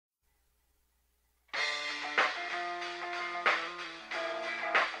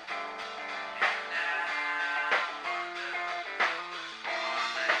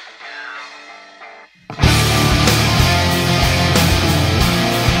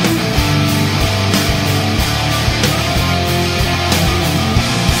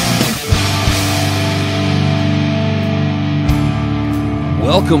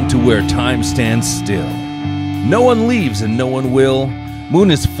Welcome to where time stands still. No one leaves and no one will. Moon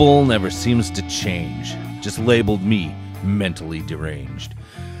is full, never seems to change. Just labeled me mentally deranged.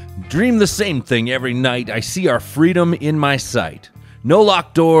 Dream the same thing every night. I see our freedom in my sight. No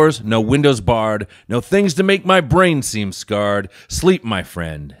locked doors, no windows barred, no things to make my brain seem scarred. Sleep, my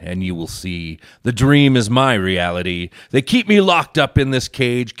friend, and you will see. The dream is my reality. They keep me locked up in this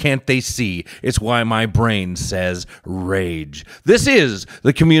cage, can't they see? It's why my brain says rage. This is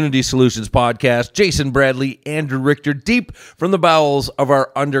the Community Solutions Podcast. Jason Bradley, Andrew Richter, deep from the bowels of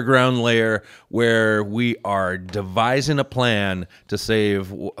our underground lair, where we are devising a plan to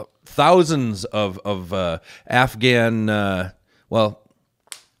save thousands of Afghan... Well,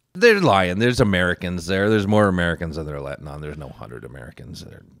 they're lying. There's Americans there. There's more Americans than they're letting on. There's no 100 Americans.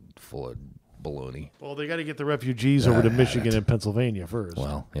 They're full of baloney. Well, they got to get the refugees over to Michigan and Pennsylvania first.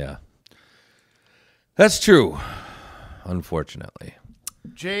 Well, yeah. That's true, unfortunately.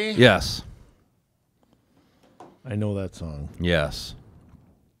 Jay? Yes. I know that song. Yes.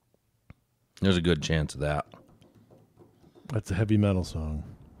 There's a good chance of that. That's a heavy metal song.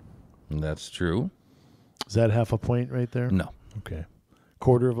 That's true. Is that half a point right there? No. Okay.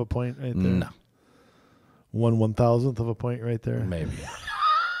 Quarter of a point right there? No. 1/1000th of a point right there? Maybe.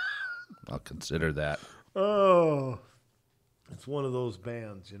 I'll consider that. Oh. It's one of those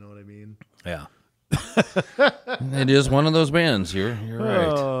bands, you know what I mean? Yeah. It is one of those bands. You're right.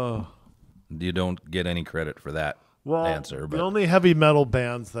 Oh. You don't get any credit for that answer. But the only heavy metal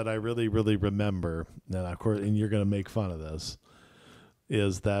bands that I really, really remember, and of course, and you're going to make fun of this,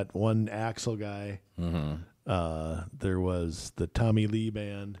 is that one Axl guy. Mm-hmm. There was the Tommy Lee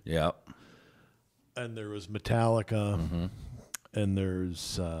Band. Yep. And there was Metallica. Mm-hmm. And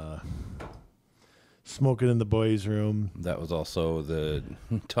there's Smoking in the Boys' Room. That was also the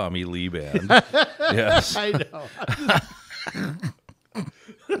Tommy Lee Band. Yes. I know.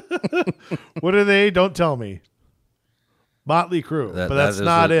 What are they? Don't tell me. Motley Crue. But that's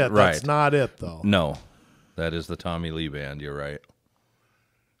not it. Right. That's not it, though. No. That is the Tommy Lee Band. You're right.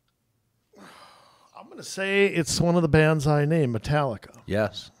 I'm going to say it's one of the bands I named, Metallica.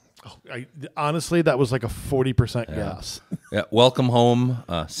 Yes. Oh, honestly, that was like a 40% guess. Yeah. Welcome Home,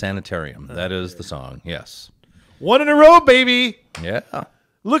 Sanitarium. That is the song. Yes. One in a row, baby. Yeah.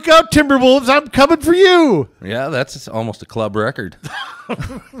 Look out, Timberwolves. I'm coming for you. Yeah, that's almost a club record.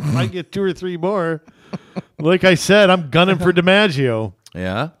 I get 2 or 3 more. Like I said, I'm gunning for DiMaggio.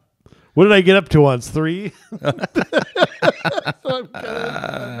 Yeah. What did I get up to once? 3?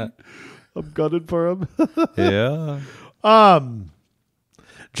 I'm gunning for him. Yeah.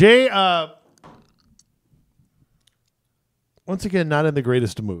 Jay, once again, not in the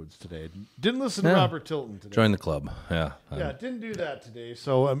greatest of moods today. Didn't listen to Robert Tilton today. Join the club. Yeah. Yeah, didn't do that today.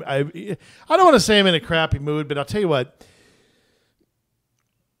 So I don't want to say I'm in a crappy mood, but I'll tell you what.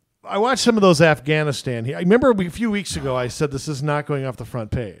 I watched some of those Afghanistan. I remember a few weeks ago I said this is not going off the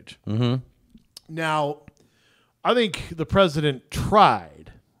front page. Mm-hmm. Now, I think the president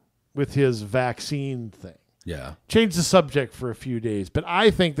tried with his vaccine thing. Yeah. Changed the subject for a few days, but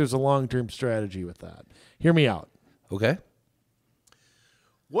I think there's a long-term strategy with that. Hear me out. Okay.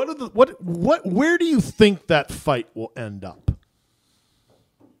 Where do you think that fight will end up?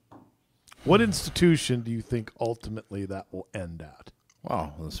 What institution do you think ultimately that will end at?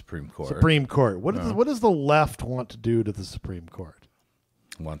 Wow, the Supreme Court. Supreme Court. What does the left want to do to the Supreme Court?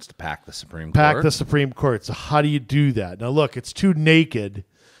 Wants to pack the Supreme Court. Pack the Supreme Court. So how do you do that? Now, look, it's too naked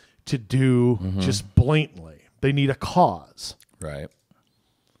to do just blatantly. They need a cause. Right.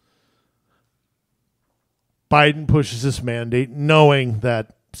 Biden pushes this mandate knowing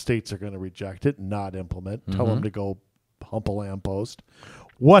that states are going to reject it and not implement. Tell them to go hump a lamppost.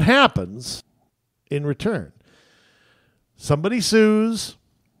 What happens in return? Somebody sues.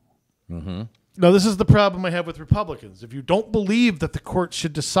 Mm-hmm. Now, this is the problem I have with Republicans. If you don't believe that the court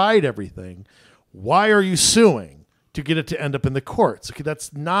should decide everything, why are you suing to get it to end up in the courts? Okay,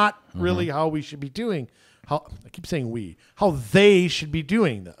 that's not really how we should be doing. I keep saying we. How they should be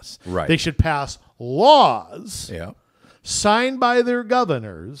doing this. Right. They should pass laws signed by their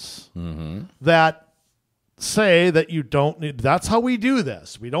governors that say that you don't need. That's how we do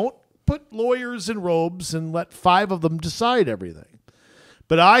this. We don't put lawyers in robes and let 5 of them decide everything.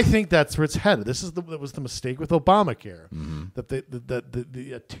 But I think that's where it's headed. That was the mistake with Obamacare. That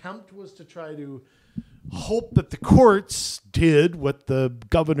the attempt was to try to hope that the courts did what the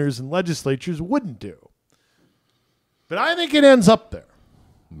governors and legislatures wouldn't do. But I think it ends up there.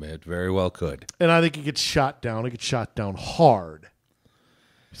 It very well could. And I think it gets shot down. It gets shot down hard.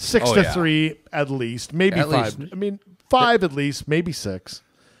 6-3 at least, maybe At 5. least. I mean, 5 at least, maybe 6.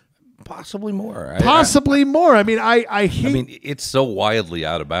 Possibly more. Possibly more. I mean, I hate. I mean, it's so wildly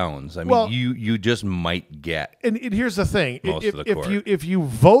out of bounds. I mean, Well, you just might get. And here's the thing: Most of the court. if you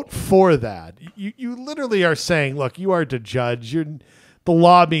vote for that, you literally are saying, look, you are to judge. The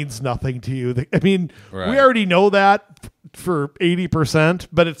law means nothing to you. I mean, Right. we already know that for 80%,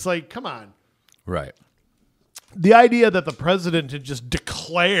 but it's like, come on. Right. The idea that the president should just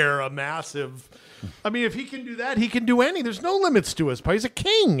declare a massive. I mean, if he can do that, he can do any. There's no limits to his power. He's a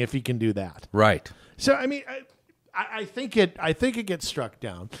king if he can do that. Right. So I mean, I think it gets struck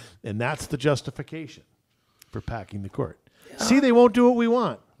down, and that's the justification for packing the court. Yeah. See, they won't do what we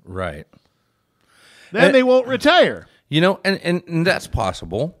want. Right. Then they won't retire. You know, and that's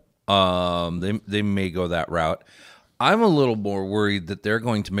possible. They may go that route. I'm a little more worried that they're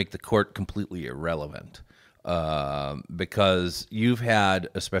going to make the court completely irrelevant. Because you've had,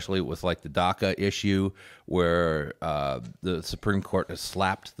 especially with like the DACA issue, where the Supreme Court has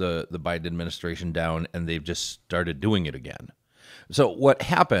slapped the Biden administration down, and they've just started doing it again. So what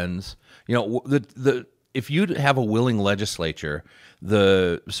happens? You know, if you have a willing legislature,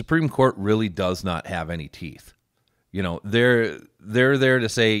 the Supreme Court really does not have any teeth. You know, they're there to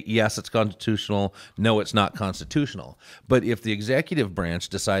say, yes, it's constitutional. No, it's not constitutional. But if the executive branch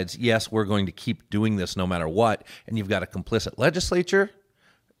decides, yes, we're going to keep doing this no matter what, and you've got a complicit legislature,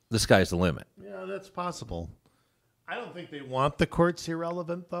 the sky's the limit. Yeah, that's possible. I don't think they want the courts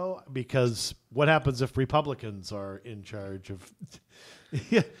irrelevant, though, because what happens if Republicans are in charge of...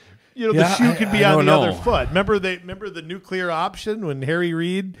 the shoe can be on the other foot. Remember the nuclear option when Harry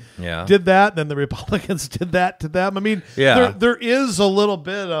Reid did that? Then the Republicans did that to them. I mean, there is a little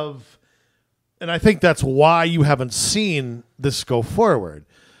bit of, and I think that's why you haven't seen this go forward.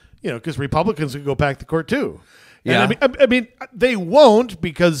 You know, because Republicans can go back to court too. Yeah, and I mean, they won't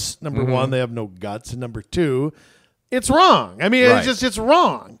because number one, they have no guts, and number two, it's wrong. I mean, it's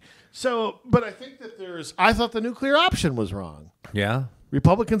wrong. So, but I think that I thought the nuclear option was wrong. Yeah.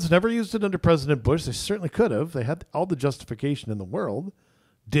 Republicans never used it under President Bush. They certainly could have. They had all the justification in the world.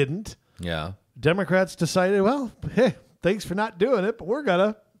 Didn't. Yeah. Democrats decided, well, hey, thanks for not doing it, but we're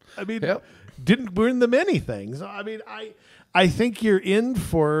gonna. I mean, didn't win them anything. So I mean, I think you're in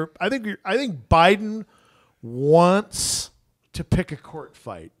for. I think Biden wants to pick a court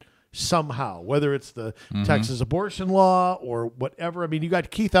fight somehow, whether it's the Texas abortion law or whatever. I mean, you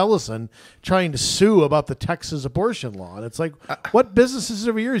got Keith Ellison trying to sue about the Texas abortion law. And it's like, what business is it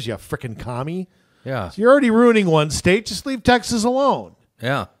of yours, you frickin' commie? Yeah. So you're already ruining one state. Just leave Texas alone.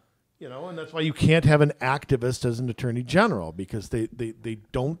 Yeah. You know, and that's why you can't have an activist as an attorney general, because they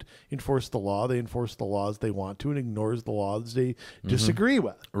don't enforce the law. They enforce the laws they want to and ignores the laws they disagree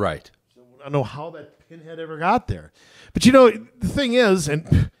with. Right. So I don't know how that pinhead ever got there. But, you know, the thing is,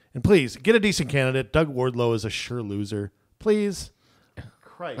 and please, get a decent candidate. Doug Wardlow is a sure loser. Please.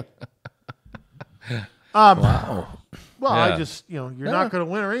 Christ. Wow. Well, I just, you're not going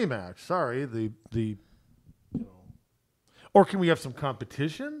to win a rematch. Sorry. Or can we have some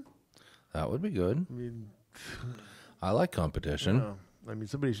competition? That would be good. I mean, I like competition.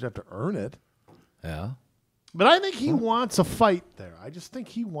 Somebody should have to earn it. Yeah. But I think he wants a fight there. I just think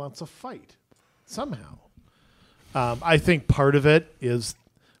he wants a fight somehow. I think part of it is,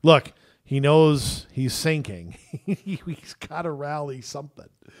 look, he knows he's sinking. He's got to rally something.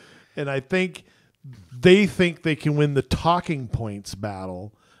 And I think they can win the talking points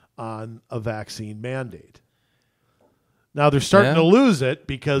battle on a vaccine mandate. Now they're starting to lose it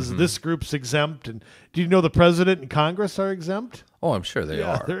because this group's exempt. And do you know the president and Congress are exempt? Oh, I'm sure they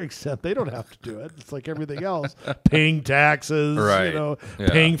are. They're exempt. They don't have to do it. It's like everything else. Paying taxes, right.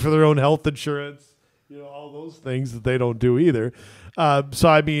 Paying for their own health insurance, all those things that they don't do either. So,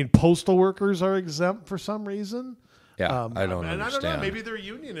 I mean, postal workers are exempt for some reason. Yeah, I don't understand. I don't know. Maybe their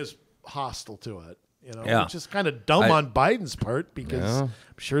union is hostile to it. Which is kind of dumb on Biden's part because I'm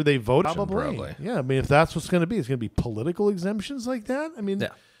sure they voted probably. Yeah, I mean, if that's what's going to be, it's going to be political exemptions like that. I mean,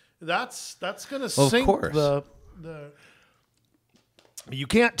 that's going to sink the. You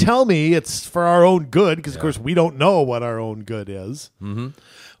can't tell me it's for our own good because, of course, we don't know what our own good is. Mm-hmm.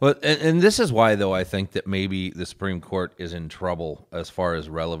 Well, and this is why, though, I think that maybe the Supreme Court is in trouble as far as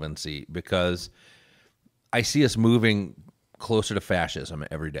relevancy, because I see us moving closer to fascism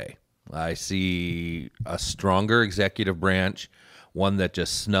every day. I see a stronger executive branch, one that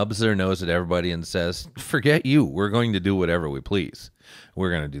just snubs their nose at everybody and says, forget you. We're going to do whatever we please. We're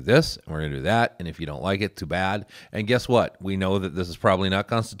going to do this, and we're going to do that, and if you don't like it, too bad. And guess what? We know that this is probably not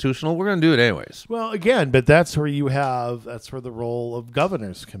constitutional. We're going to do it anyways. Well, again, but that's where that's where the role of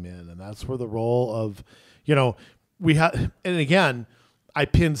governors come in, and that's where the role of, we have, and again, I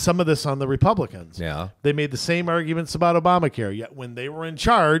pinned some of this on the Republicans. Yeah. They made the same arguments about Obamacare, yet when they were in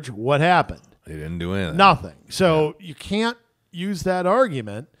charge, what happened? They didn't do anything. Nothing. So you can't use that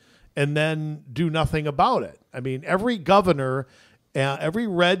argument and then do nothing about it. I mean, every governor, every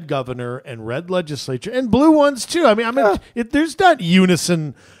red governor and red legislature, and blue ones too. I mean, there's not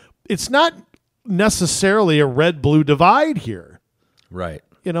unison. It's not necessarily a red-blue divide here. Right.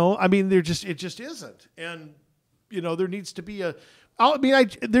 You know, I mean, it just isn't. And, you know, there needs to be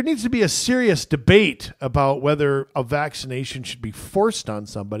there needs to be a serious debate about whether a vaccination should be forced on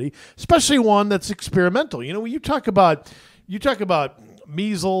somebody, especially one that's experimental. You know, when you talk about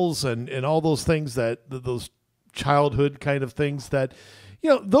measles and all those things those childhood kind of things that, you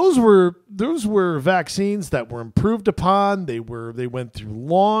know, those were vaccines that were improved upon. They went through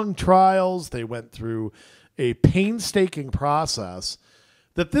long trials. They went through a painstaking process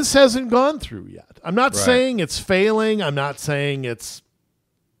that this hasn't gone through yet. I'm not saying it's failing. I'm not saying it's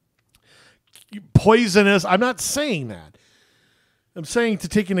poisonous. I'm not saying that. I'm saying to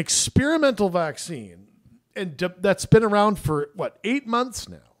take an experimental vaccine that's been around for 8 months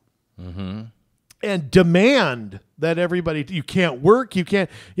now, and demand that everybody, you can't work, you can't.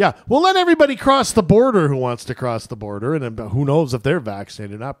 Yeah, we'll let everybody cross the border who wants to cross the border, and who knows if they're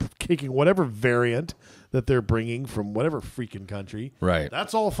vaccinated or not, taking whatever variant that they're bringing from whatever freaking country. Right.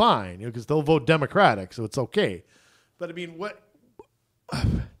 That's all fine, because they'll vote Democratic, so it's okay. But I mean,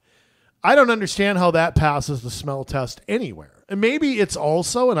 I don't understand how that passes the smell test anywhere. And maybe it's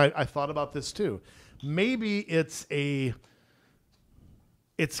also, and I thought about this too, maybe it's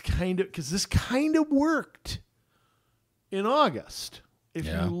kind of, because this kind of worked in August. If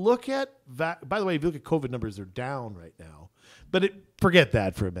you look at, by the way, if you look at COVID numbers, they're down right now. But forget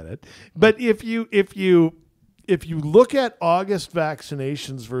that for a minute. But if you look at August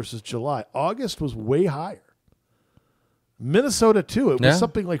vaccinations versus July, August was way higher. Minnesota too. It was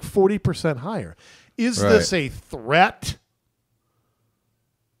something like 40% higher. Is this a threat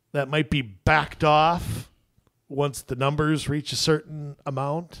that might be backed off once the numbers reach a certain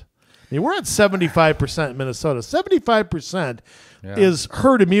amount? I mean, we're at 75% in Minnesota. 75% is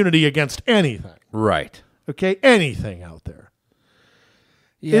herd immunity against anything. Right. Okay, anything out there.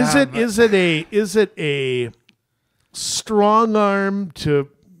 Yeah, is it a strong arm to,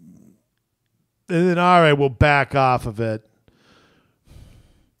 and then all right, we'll back off of it?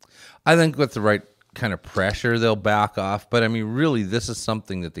 I think with the right kind of pressure, they'll back off. But I mean, really, this is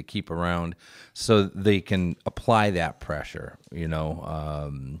something that they keep around so they can apply that pressure. You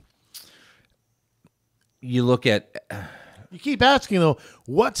know, you look at. You keep asking though,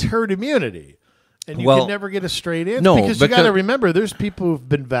 what's herd immunity? And you can never get a straight answer. No, because you got to remember, there's people who've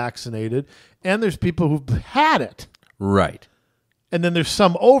been vaccinated, and there's people who've had it. Right. And then there's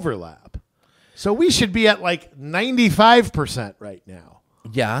some overlap. So we should be at like 95% right now.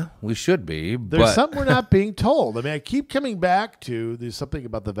 Yeah, we should be. There's something we're not being told. I mean, I keep coming back to there's something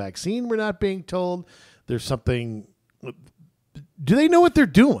about the vaccine we're not being told. There's something. Do they know what they're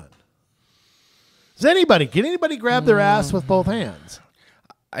doing? Can anybody grab their ass with both hands?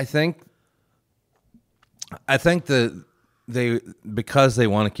 I think that because they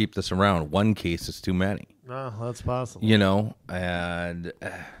want to keep this around, one case is too many. No, that's possible. You know, and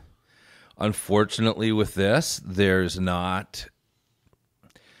unfortunately with this, there's not,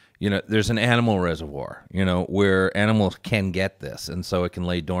 you know, there's an animal reservoir, you know, where animals can get this. And so it can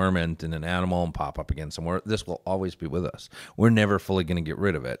lay dormant in an animal and pop up again somewhere. This will always be with us. We're never fully going to get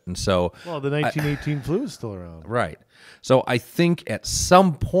rid of it. And so. Well, the 1918 flu is still around. Right. So I think at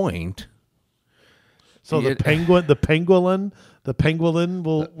some point. So the pangolin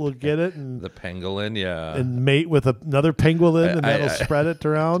will get it, and the pangolin, yeah, and mate with another pangolin, and that'll spread it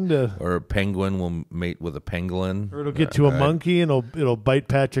around. Or a penguin will mate with a pangolin, or it'll get to a monkey, and it'll bite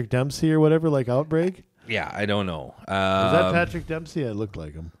Patrick Dempsey or whatever, like Outbreak. Yeah, I don't know. Is that Patrick Dempsey? It looked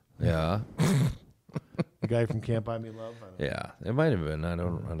like him. Yeah, the guy from Can't Buy Me Love. Yeah, it might have been. I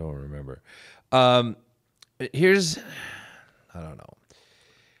don't remember. I don't know.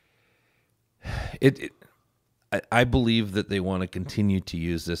 I believe that they want to continue to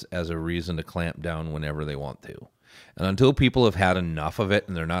use this as a reason to clamp down whenever they want to. And until people have had enough of it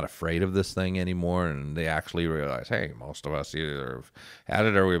and they're not afraid of this thing anymore and they actually realize, hey, most of us either have had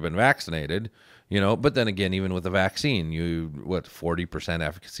it or we've been vaccinated, you know. But then again, even with the vaccine, 40%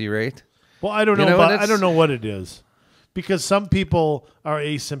 efficacy rate? Well, I don't know. I don't know what it is. Because some people are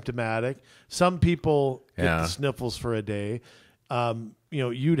asymptomatic. Some people get the sniffles for a day.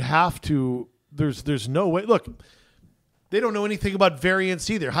 You'd have to. There's no way. Look, they don't know anything about variants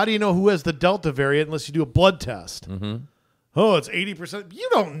either. How do you know who has the Delta variant unless you do a blood test? Mm-hmm. Oh, it's 80%. You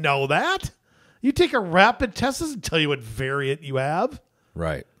don't know that. You take a rapid test, it doesn't tell you what variant you have.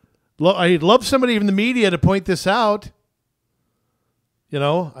 Right. I'd love somebody in the media to point this out. You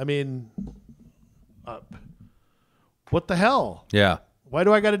know, I mean, what the hell? Yeah. Why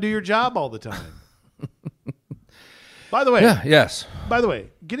do I got to do your job all the time? By the way, yes. By the way,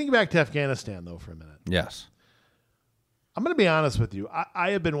 getting back to Afghanistan, though, for a minute. Yes. I'm going to be honest with you.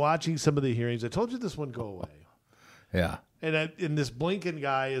 I have been watching some of the hearings. I told you this wouldn't go away. Yeah. And this Blinken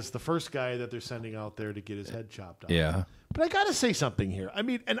guy is the first guy that they're sending out there to get his head chopped off. Yeah. But I got to say something here. I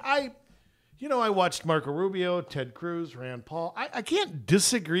mean, and I watched Marco Rubio, Ted Cruz, Rand Paul. I can't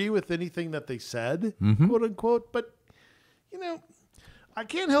disagree with anything that they said, quote unquote. But, I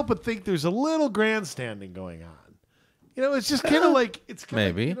can't help but think there's a little grandstanding going on. It's just kind of like, it's kind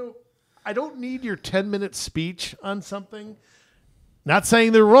of, maybe. I don't need your 10-minute speech on something. Not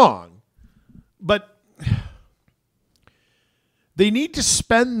saying they're wrong, but they need to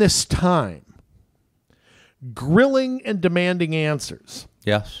spend this time grilling and demanding answers.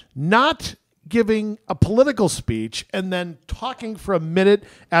 Yes. Not giving a political speech and then talking for a minute,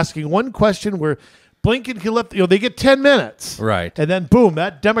 asking one question where Blinken can let, they get 10 minutes. Right. And then boom,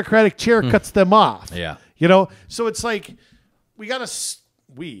 that Democratic chair cuts them off. Yeah. So it's like,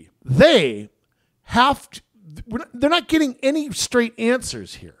 they have to, they're not getting any straight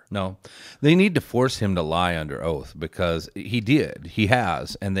answers here. No, they need to force him to lie under oath because he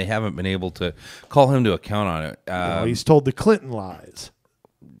has, and they haven't been able to call him to account on it. He's told the Clinton lies.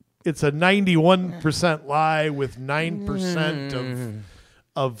 It's a 91% lie with 9%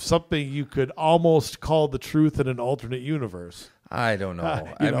 of something you could almost call the truth in an alternate universe. I don't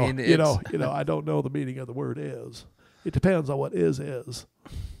know. I don't know the meaning of the word is. It depends on what is. It's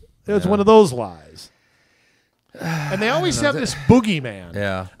one of those lies. And they always have this boogeyman.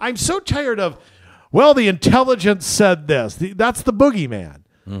 Yeah. I'm so tired of, the intelligence said this. That's the boogeyman.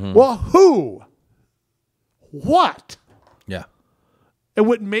 Mm-hmm. Well, who? What? Yeah. And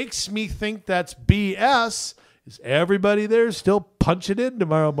what makes me think that's BS is everybody there still punching in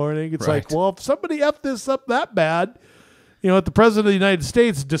tomorrow morning. It's right. like, well, if somebody effed this up that bad, if the president of the United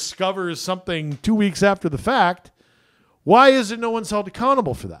States discovers something 2 weeks after the fact, why isn't no one held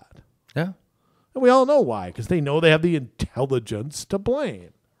accountable for that? Yeah. And we all know why, because they know they have the intelligence to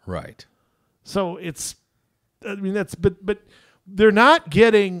blame. Right. So but they're not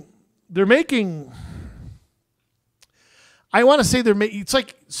getting, they're making, I want to say it's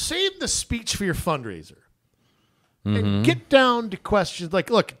like save the speech for your fundraiser and get down to questions.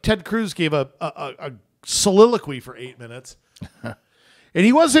 Like, look, Ted Cruz gave a soliloquy for 8 minutes and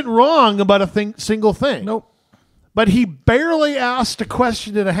he wasn't wrong about a single thing. Nope. But he barely asked a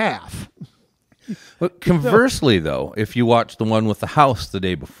question and a half. But conversely, though, if you watch the one with the House the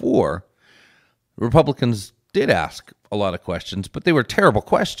day before, Republicans did ask a lot of questions, but they were terrible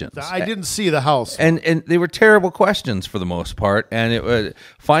questions. I didn't see the House. And they were terrible questions for the most part. And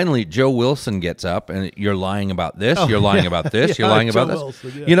finally, Joe Wilson gets up, and you're lying about this, you're lying about this, you're lying about this.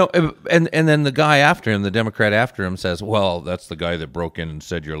 Wilson, yeah. And then the guy after him, the Democrat after him, says, well, that's the guy that broke in and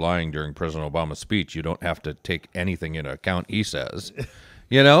said you're lying during President Obama's speech. You don't have to take anything into account he says.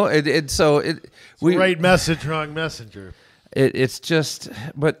 Right message, wrong messenger. It's just,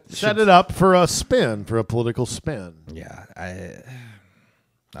 but set it up for a political spin. Yeah,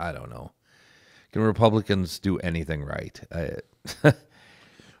 I don't know. Can Republicans do anything right?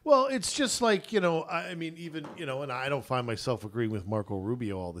 Well, it's just like, I mean, even, and I don't find myself agreeing with Marco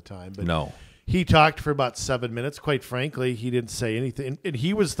Rubio all the time, but no. He talked for about 7 minutes. Quite frankly, he didn't say anything. And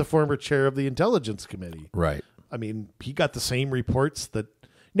he was the former chair of the Intelligence Committee. Right. I mean, he got the same reports that,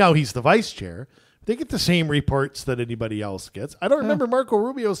 now he's the vice chair. They get the same reports that anybody else gets. I don't remember Marco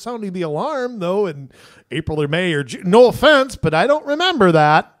Rubio sounding the alarm, though, in April or May or June. No offense, but I don't remember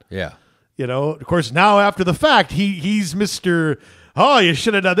that. Yeah. Of course, now after the fact, he's Mr. Oh, you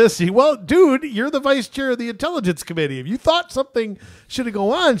should have done this. Well, dude, you're the vice chair of the Intelligence Committee. If you thought something should have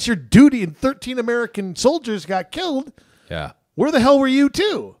gone on, it's your duty, and 13 American soldiers got killed. Yeah. Where the hell were you,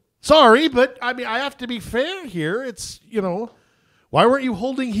 too? Sorry, but, I mean, I have to be fair here. It's, why weren't you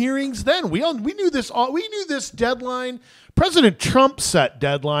holding hearings then? We knew this. We knew this deadline. President Trump set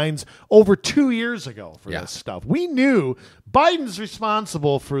deadlines over 2 years ago for this stuff. We knew Biden's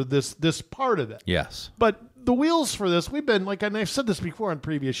responsible for this part of it. Yes. But the wheels for this, we've been, and I've said this before on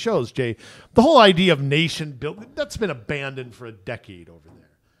previous shows, Jay, the whole idea of nation building, that's been abandoned for a decade over there.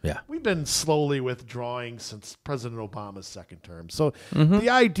 Yeah. We've been slowly withdrawing since President Obama's second term. So the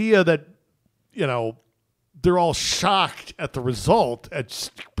idea that, they're all shocked at the result.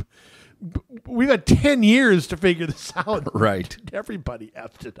 We've had 10 years to figure this out. Right. Everybody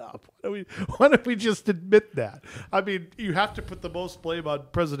effed it up. Why don't we just admit that? I mean, you have to put the most blame on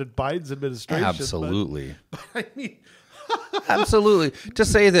President Biden's administration. Absolutely. But I mean, Absolutely. To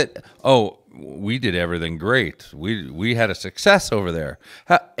say that, oh, we did everything great. We had a success over there.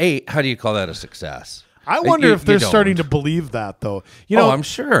 How do you call that a success? I wonder if they're starting to believe that, though. You know, I'm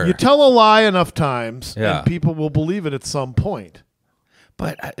sure. You tell a lie enough times, and people will believe it at some point.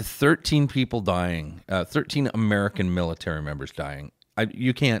 But 13 people dying, 13 American military members dying.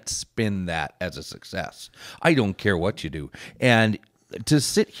 You can't spin that as a success. I don't care what you do. And to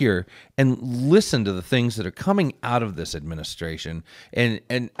sit here and listen to the things that are coming out of this administration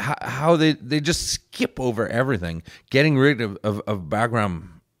and how they just skip over everything, getting rid of background,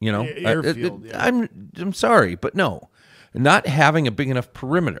 airfield. I'm sorry, but no, not having a big enough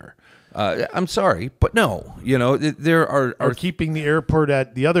perimeter. I'm sorry, but no. There are keeping the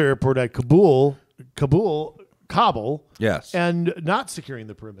other airport at Kabul, yes, and not securing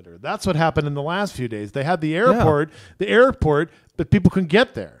the perimeter. That's what happened in the last few days. They had the airport, but people couldn't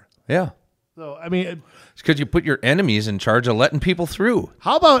get there. Yeah. So I mean, it's because you put your enemies in charge of letting people through.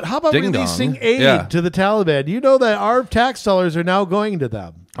 How about releasing aid to the Taliban? You know that our tax dollars are now going to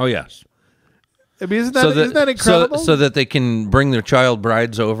them. Oh yes. I mean, isn't that incredible? So that they can bring their child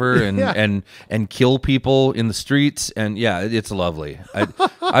brides over and kill people in the streets, and it's lovely.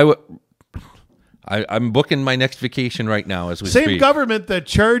 I'm booking my next vacation right now as we speak. Same government that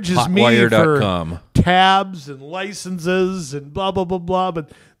charges me for tabs and licenses and blah, blah, blah, blah,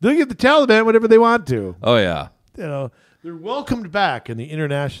 but they'll give the Taliban whatever they want to. Oh, yeah. They're welcomed back in the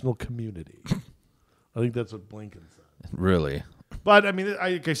international community. I think that's what Blinken said. Really? But, I mean,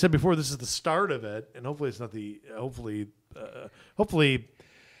 like I said before, this is the start of it, and hopefully it's not hopefully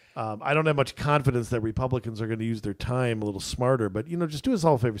I don't have much confidence that Republicans are going to use their time a little smarter, but, just do us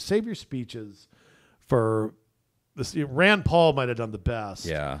all a favor. Save your speeches for this. Rand Paul might have done the best.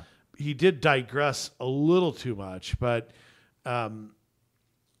 Yeah. He did digress a little too much, but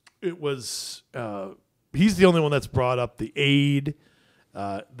it was he's the only one that's brought up the aid,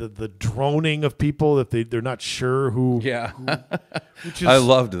 the droning of people that they're not sure who. Yeah. Which is, I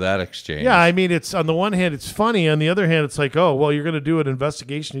loved that exchange. Yeah, I mean, it's on the one hand it's funny, on the other hand it's like, oh well, you're going to do an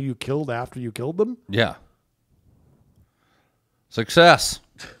investigation of you killed after you killed them. Yeah. Success.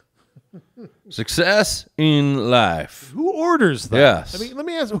 Success in life. Who orders that? Yes. I mean, let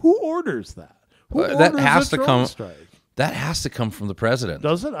me ask, who orders that? Who orders that has a to drone come. strike? That has to come from the president.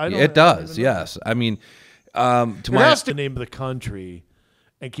 Does it? It does. Yes. I mean, it has to name the country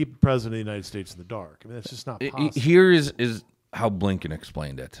and keep the president of the United States in the dark. I mean, that's just not possible. Here is how Blinken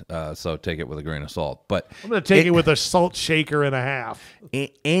explained it. So take it with a grain of salt. But I'm going to take it with a salt shaker and a half.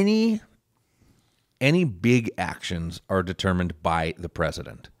 Any big actions are determined by the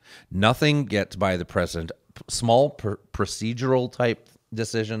president. Nothing gets by the president. Small procedural type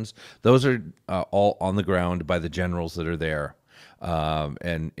decisions, those are all on the ground by the generals that are there,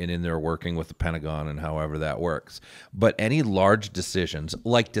 and in there working with the Pentagon and however that works. But any large decisions,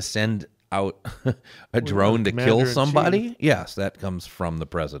 like to send out a drone to kill somebody, yes, that comes from the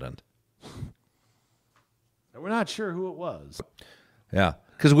president. We're not sure who it was. Yeah.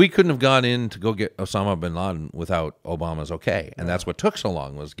 Because we couldn't have gone in to go get Osama bin Laden without Obama's okay. And that's what took so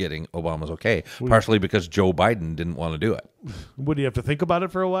long, was getting Obama's okay, partially because Joe Biden didn't want to do it. Would you have to think about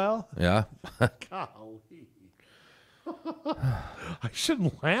it for a while? Yeah. Golly. I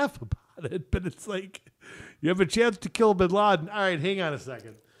shouldn't laugh about it, but it's like, you have a chance to kill bin Laden. All right, hang on a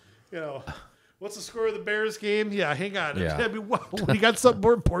second. What's the score of the Bears game? Yeah, hang on. Yeah. I mean, what, you got something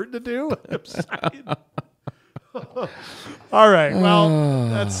more important to do? I'm sorry. All right. Well,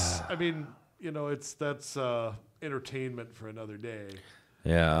 that's entertainment for another day.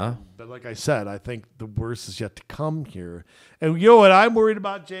 Yeah. But like I said, I think the worst is yet to come here. And you know what I'm worried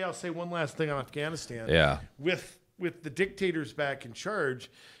about, Jay? I'll say one last thing on Afghanistan. Yeah. With the dictators back in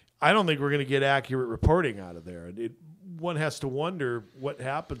charge, I don't think we're going to get accurate reporting out of there. One has to wonder what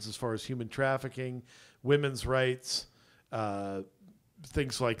happens as far as human trafficking, women's rights,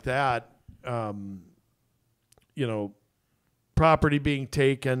 things like that. Property being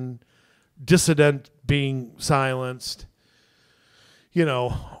taken, dissident being silenced.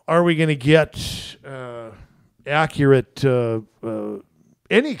 Are we going to get accurate,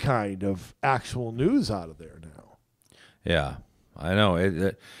 any kind of actual news out of there now? Yeah, I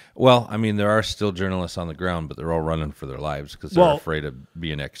know. Well, I mean, there are still journalists on the ground, but they're all running for their lives because they're afraid of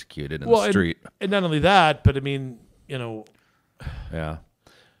being executed in the street. And not only that, but I mean, Yeah.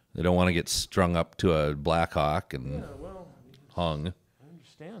 They don't want to get strung up to a Black Hawk and hung. I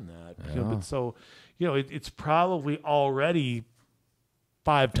understand that. Yeah. But so, it's probably already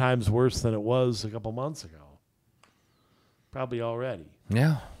 5 times worse than it was a couple months ago. Probably already.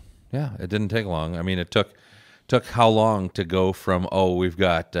 Yeah. Yeah. It didn't take long. I mean, it took took how long to go from, we've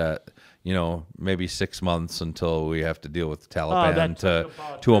got, maybe 6 months until we have to deal with the Taliban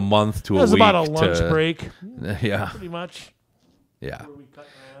to a month to a week. It was about a lunch break. Yeah. Pretty much. Yeah.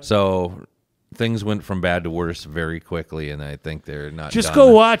 So things went from bad to worse very quickly, and I think they're not Just done.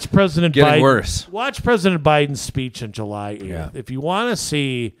 go watch President Getting Biden. worse. Watch President Biden's speech on July 8th. Yeah. If you want to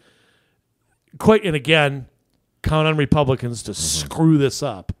see, and again, count on Republicans to screw this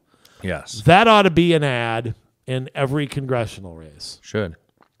up. Yes. That ought to be an ad in every congressional race. Should.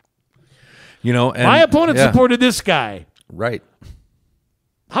 And my opponent supported this guy. Right.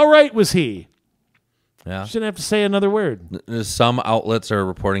 How right was he? Yeah. Shouldn't have to say another word. Some outlets are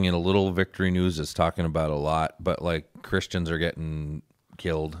reporting in a little Victory News is talking about a lot, but like Christians are getting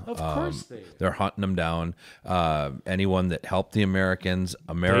killed. Of course they're hunting them down. Anyone that helped the Americans,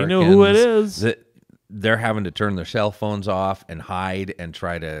 they know who it is. They're having to turn their cell phones off and hide and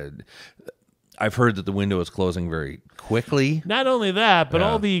try to. I've heard that the window is closing very quickly. Not only that, but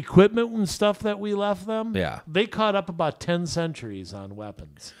all the equipment and stuff that we left them, they caught up about 10 centuries on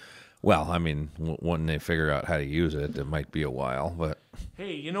weapons. Well, I mean, when they figure out how to use it, it might be a while. But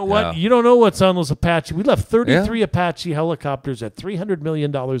hey, you know what? You don't know what's on those Apache. We left 33 Apache helicopters at $300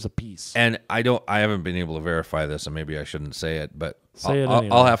 million apiece. And I haven't been able to verify this, and maybe I shouldn't say it, but anyway.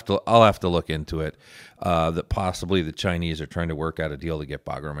 I'll have to look into it. That possibly the Chinese are trying to work out a deal to get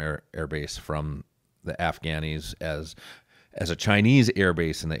Bagram Air Base from the Afghanis as a Chinese air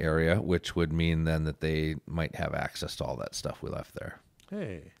base in the area, which would mean then that they might have access to all that stuff we left there.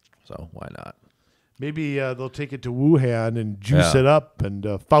 Hey. So why not? Maybe they'll take it to Wuhan and juice it up, and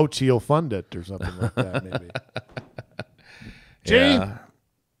Fauci will fund it or something like that, maybe. Jay,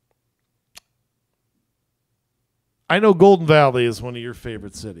 I know Golden Valley is one of your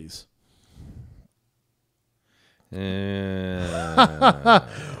favorite cities. The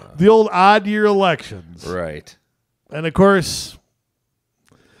old odd-year elections. Right. And, of course,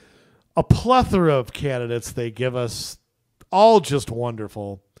 a plethora of candidates they give us, all just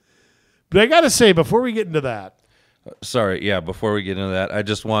wonderful. But I got to say, before we get into that. Before we get into that, I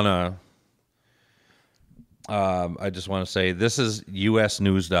just want to say this is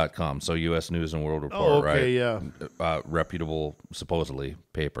usnews.com, so U.S. News and World Report, right? Yeah. Reputable, supposedly,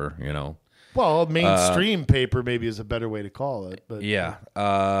 paper, Well, mainstream paper maybe is a better way to call it. But yeah.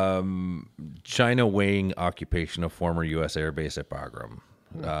 China weighing occupation of former U.S. Air Base at Bagram.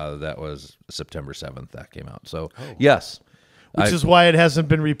 That was September 7th that came out. So, yes. Which is why it hasn't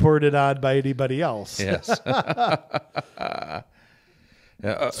been reported on by anybody else. Yes.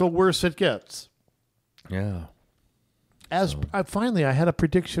 So worse it gets. Yeah. Finally, I had a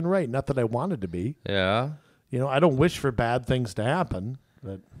prediction right. Not that I wanted to be. Yeah. I don't wish for bad things to happen.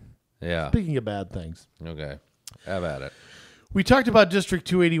 But speaking of bad things. Okay. Have at it. We talked about District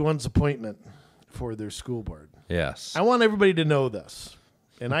 281's appointment for their school board. Yes. I want everybody to know this.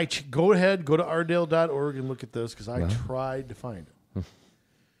 And go to ardale.org and look at this because I tried to find it.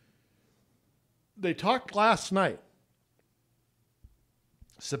 They talked last night,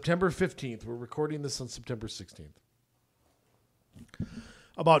 September 15th. We're recording this on September 16th.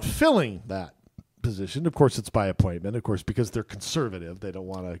 About filling that position. Of course, it's by appointment. Of course, because they're conservative, they don't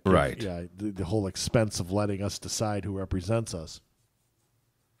want to give the whole expense of letting us decide who represents us.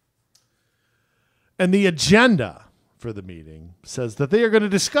 And the agenda for the meeting says that they are going to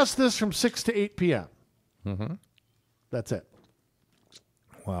discuss this from 6 to 8 p.m. Mm-hmm. That's it.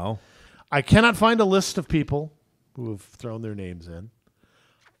 Wow. I cannot find a list of people who have thrown their names in.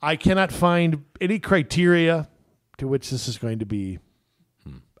 I cannot find any criteria to which this is going to be.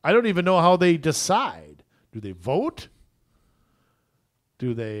 I don't even know how they decide. Do they vote?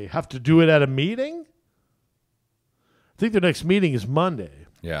 Do they have to do it at a meeting? I think their next meeting is Monday.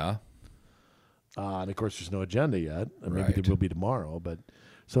 Yeah. And, of course, there's no agenda yet. Maybe there will be tomorrow. But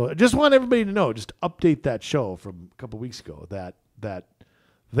so I just want everybody to know, just update that show from a couple weeks ago, that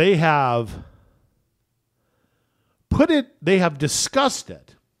they have they have discussed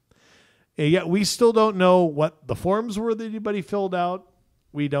it. And yet we still don't know what the forms were that anybody filled out.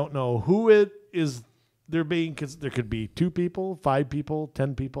 We don't know who it is they're being, because there could be 2 people, 5 people,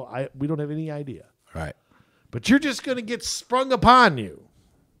 10 people. We don't have any idea. Right. But you're just going to get sprung upon you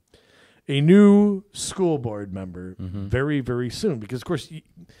a new school board member very, very soon. Because, of course,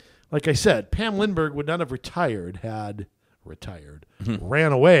 like I said, Pam Lindbergh would not have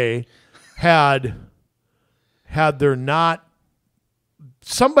ran away, had there not,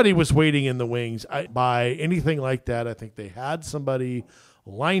 somebody was waiting in the wings by anything like that. I think they had somebody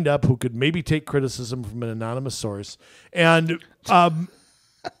lined up who could maybe take criticism from an anonymous source. And,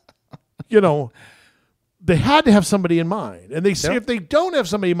 they had to have somebody in mind. And they say if they don't have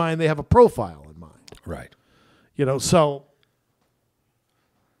somebody in mind, they have a profile in mind. Right. So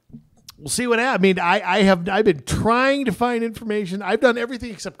we'll see what happens. I mean, I've been trying to find information. I've done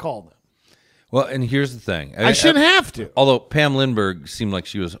everything except call them. Well, and here's the thing. I shouldn't have to. Although Pam Lindbergh seemed like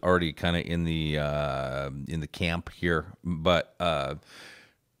she was already kind of in the camp here, but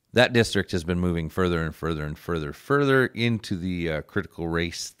that district has been moving further and further and further into the critical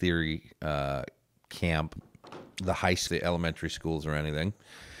race theory camp, the elementary schools or anything.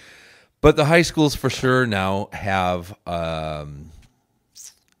 But the high schools for sure now have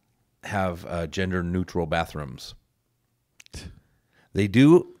gender neutral bathrooms. They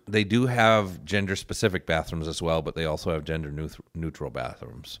do have gender specific bathrooms as well, but they also have gender neutral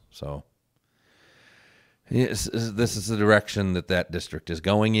bathrooms. So yes, this is the direction that district is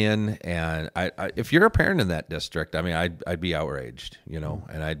going in. And I if you're a parent in that district, I mean, I'd be outraged,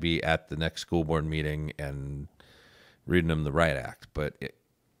 and I'd be at the next school board meeting and reading them the riot act. But I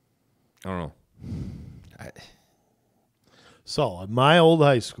don't know. So at my old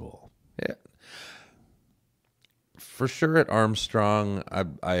high school, yeah. For sure at Armstrong,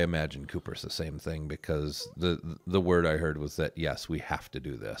 I imagine Cooper's the same thing, because the word I heard was that, yes, we have to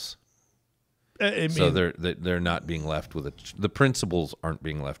do this. So they're not being left with the principals aren't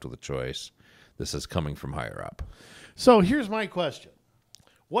being left with a choice. This is coming from higher up. So here's my question.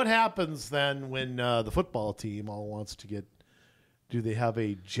 What happens then when the football team all wants to get, do they have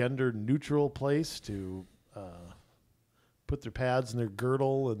a gender neutral place to put their pads in their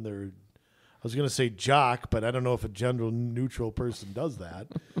girdle and their, I was going to say jock, but I don't know if a gender neutral person does that.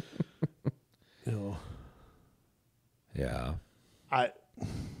 Yeah.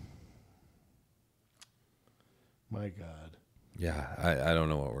 My God. Yeah, I don't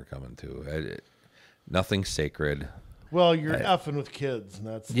know what we're coming to. Nothing's sacred. Well, you're effing with kids, and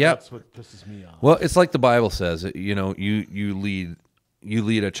that's what pisses me off. Well, it's like the Bible says. You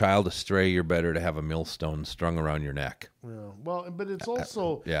lead a child astray. You're better to have a millstone strung around your neck. Yeah. Well, but it's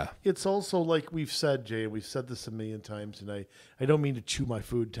also it's also like we've said, Jay. We've said this a million times, and I don't mean to chew my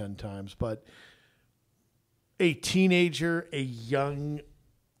food 10 times, but a teenager, a young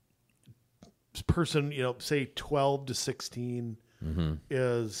person, say 12 to 16,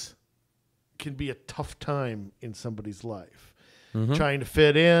 can be a tough time in somebody's life. Trying to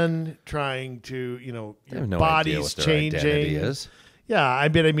fit in, trying to, your body's changing. Yeah, I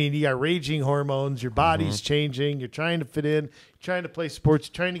mean, you got raging hormones. Your body's changing. You're trying to fit in. You're trying to play sports.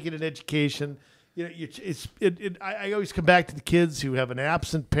 You're trying to get an education. I always come back to the kids who have an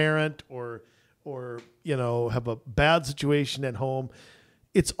absent parent or have a bad situation at home.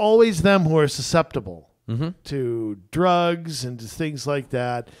 It's always them who are susceptible to drugs and to things like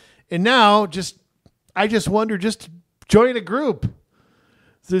that. And now, I just wonder, just join a group.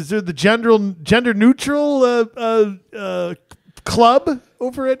 Is there the gender neutral club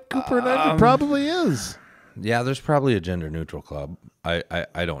over at Cooper and Ivy? Probably is. Yeah, there's probably a gender neutral club.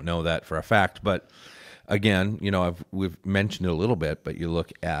 I don't know that for a fact, but again, we've mentioned it a little bit, but you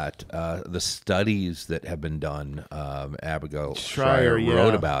look at the studies that have been done. Abigail Schreier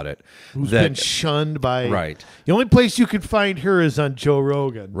wrote about it. Who's been shunned by... Right. The only place you can find her is on Joe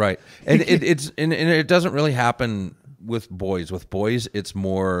Rogan. Right. And it doesn't really happen with boys. With boys, it's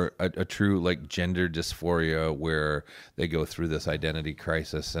more a true gender dysphoria, where they go through this identity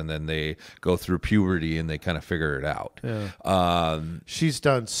crisis and then they go through puberty and they kind of figure it out. Yeah. She's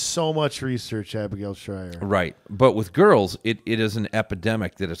done so much research, Abigail Schreier. Right. But with girls, it is an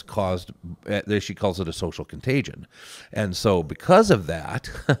epidemic that is caused, she calls it a social contagion. And so because of that,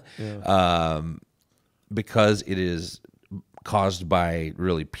 because it is caused by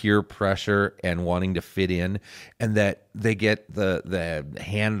really peer pressure and wanting to fit in, and that they get the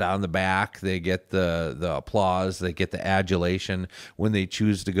hand on the back, they get the applause, they get the adulation when they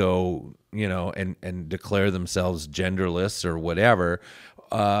choose to go, and declare themselves genderless or whatever.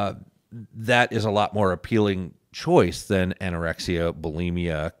 That is a lot more appealing choice than anorexia,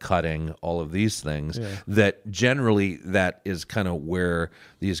 bulimia, cutting, all of these things. That generally, that is kind of where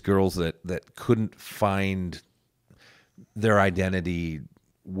these girls that couldn't find their identity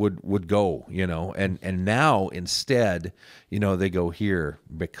would go, and now instead, they go here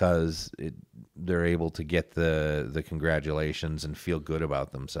because they're able to get the congratulations and feel good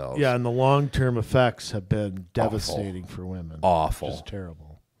about themselves. Yeah, and the long-term effects have been devastating for women. Awful. Just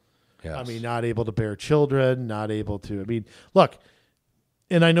terrible. Yes. I mean, not able to bear children, not able to, look,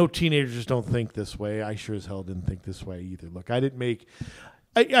 and I know teenagers don't think this way. I sure as hell didn't think this way either. Look, I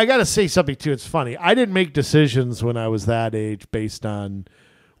got to say something too. It's funny. I didn't make decisions when I was that age based on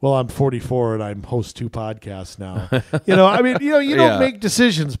Well, I'm 44 and I'm host 2 podcasts now. I mean, you don't make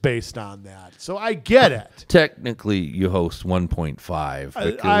decisions based on that. So I get it. Technically, you host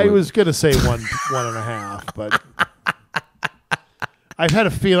 1.5. I was going to say 1.5, but I've had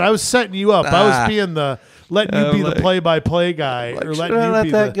a feeling. I was setting you up. I was being letting you be the play-by-play guy. Or letting should I you let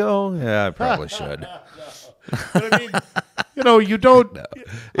be that go? Yeah, I probably should. But I mean, you don't. No.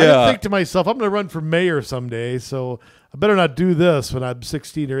 I don't think to myself, I'm going to run for mayor someday, so I better not do this when I'm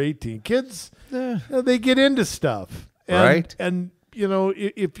 16 or 18. Kids, they get into stuff, right? And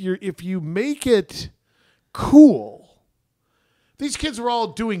if you make it cool, these kids were all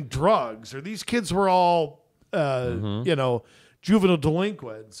doing drugs, or these kids were all, juvenile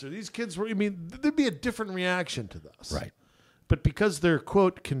delinquents, or these kids were. I mean, there'd be a different reaction to this, right? But because they're,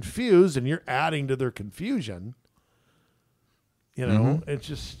 quote, confused and you're adding to their confusion, it's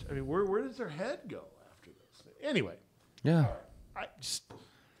just, I mean, where does their head go after this? Anyway. Yeah. I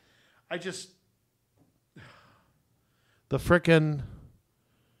just, the frickin'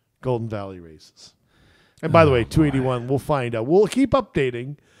 Golden Valley races. And by the way, 281, we'll find out. We'll keep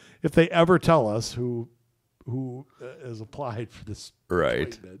updating if they ever tell us who has applied for this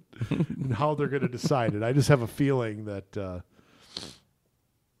appointment and how they're going to decide it. I just have a feeling that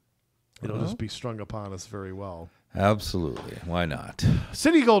it'll just be strung upon us very well. Absolutely. Why not?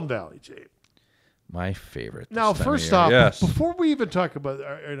 City Golden Valley, Jay. My favorite. Now, first off, before we even talk about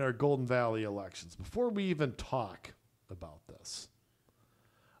our Golden Valley elections, before we even talk about this,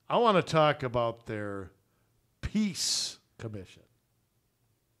 I want to talk about their Peace Commission.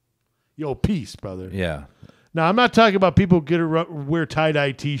 Yo, peace, brother. Yeah. Now, I'm not talking about people who wear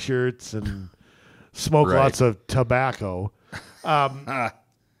tie-dye T-shirts and smoke lots of tobacco.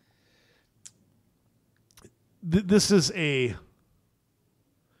 This is a,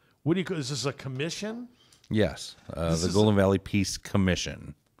 what do you call, is this a commission? Yes, the Golden Valley Peace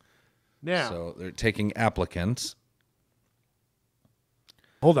Commission. Now, so they're taking applicants.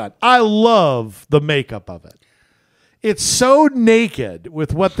 Hold on. I love the makeup of it. It's so naked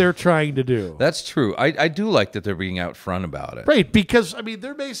with what they're trying to do. That's true. I do like that they're being out front about it. Right, because, I mean,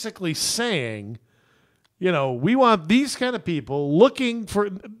 they're basically saying, we want these kind of people looking for,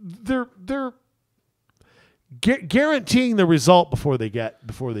 they're guaranteeing the result before they do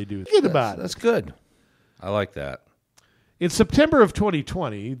it. Think about it. That's good. I like that. In September of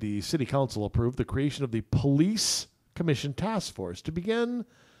 2020, the City Council approved the creation of the Police Commission Task Force to begin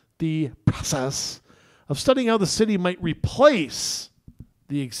the process of studying how the city might replace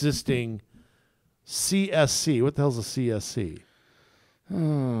the existing CSC. What the hell's a CSC?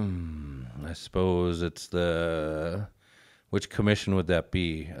 I suppose it's which commission would that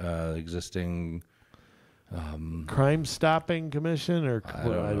be? Existing Crime Stopping Commission, or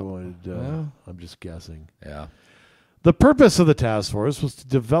I don't know. I'm just guessing. Yeah. The purpose of the task force was to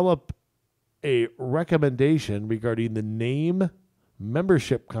develop a recommendation regarding the name,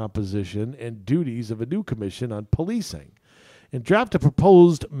 membership composition, and duties of a new commission on policing, and draft a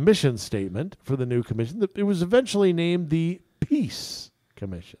proposed mission statement for the new commission. It was eventually named the Peace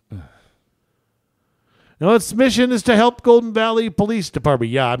Commission. Now, its mission is to help Golden Valley Police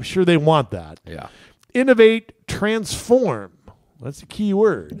Department. Yeah, I'm sure they want that. Yeah. Innovate, transform. That's a key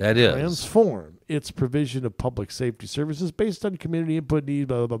word. That is. Transform its provision of public safety services based on community input needs,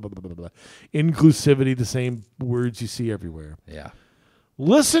 blah, blah, blah, blah, blah, blah. Inclusivity, the same words you see everywhere. Yeah.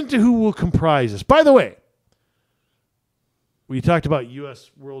 Listen to who will comprise this. By the way, we talked about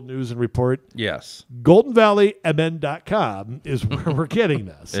U.S. World News and Report. Yes. GoldenValleyMN.com is where we're getting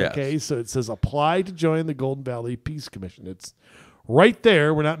this. Yes. Okay, so it says apply to join the Golden Valley Peace Commission. It's right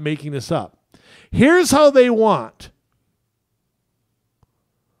there. We're not making this up. Here's how they want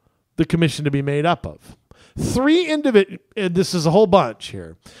the commission to be made up of. 3 individuals, and this is a whole bunch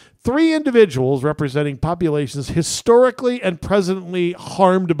here. 3 individuals representing populations historically and presently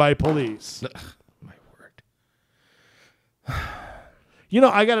harmed by police. My word.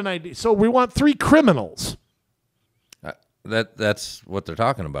 I got an idea. So we want 3 criminals. That's what they're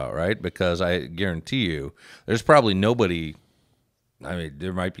talking about, right? Because I guarantee you, there's probably nobody. I mean,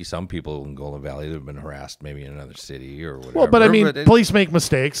 there might be some people in Golden Valley that have been harassed maybe in another city or whatever. Well, but I mean, police make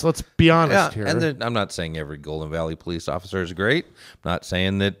mistakes. Let's be honest here. And I'm not saying every Golden Valley police officer is great. I'm not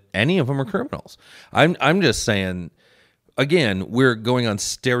saying that any of them are criminals. I'm just saying, again, we're going on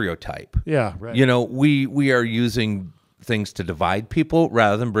stereotype. Yeah, right. We are using things to divide people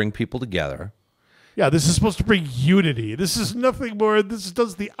rather than bring people together. Yeah, this is supposed to bring unity. This is nothing more. This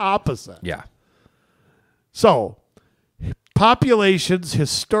does the opposite. Yeah. So, populations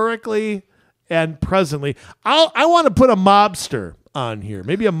historically and presently. I want to put a mobster on here.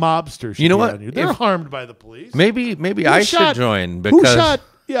 Maybe a mobster should be what? on here. They're harmed by the police. Maybe I should join because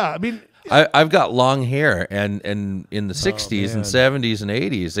Yeah, I mean, I've got long hair, and in the 60s and 70s and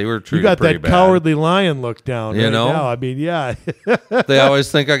 80s, they were treated you got pretty that bad. Cowardly Lion look down. You right know? now. I mean, yeah. They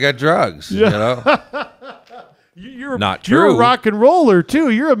always think I got drugs. You know, You're not You're true. a rock and roller too.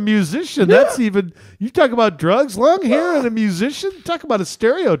 You're a musician. That's even. You talk about drugs, long hair, and a musician. Talk about a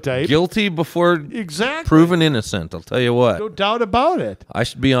stereotype. guilty before Exactly. proven innocent. I'll tell you what, No doubt about it. I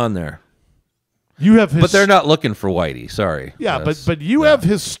should be on there. You have, But they're not looking for Whitey. Sorry. Yeah, That's- but you have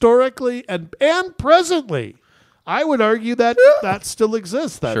historically and presently. I would argue that that still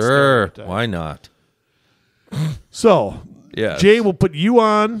exists. That sure. stereotype. Why not? So, Yeah. Jay, we'll put you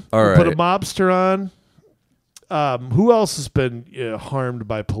on. All We'll put a right. mobster on. Who else has been harmed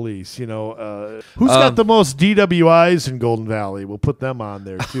by police? You know, who's got the most DWIs in Golden Valley? We'll put them on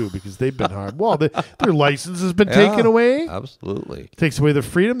there too because they've been harmed. Well, their license has been taken away. Absolutely. Takes away their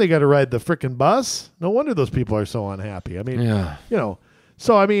freedom. They got to ride the frickin' bus. No wonder those people are so unhappy. I mean, Yeah. you know,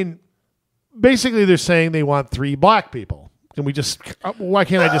 so I mean, basically they're saying they want 3 black people. Can we just? Why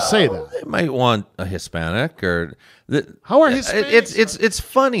can't I just say that? They might want a Hispanic or. How are Hispanics? It's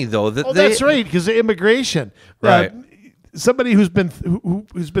funny though that Oh, they. that's right, because of immigration. Right. Somebody who's been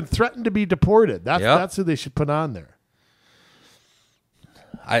who's been threatened to be deported. Yep. That's who they should put on there.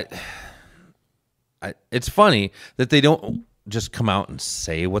 It's funny that they don't just come out and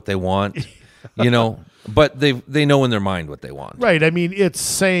say what they want, you know, but they know in their mind what they want. Right. I mean, it's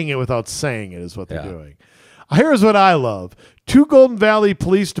saying it without saying it is what they're Yeah. doing. Here's what I love. 2 Golden Valley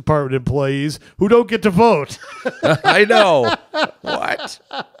Police Department employees who don't get to vote. I know. What?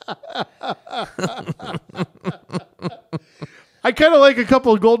 I kind of like a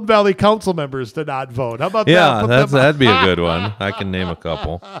couple of Golden Valley council members to not vote. How about that? Yeah, Put them- that'd be a good one. I can name a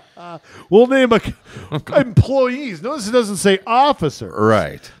couple. We'll name employees. Notice it doesn't say officer.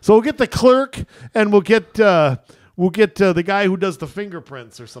 Right. So we'll get the clerk and we'll get the guy who does the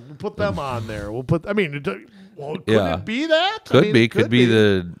fingerprints or something. Put them on there. We'll put. I mean, could it be that? Could I mean, be. it Could be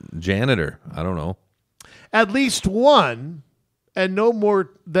the janitor. I don't know. at least 1 and no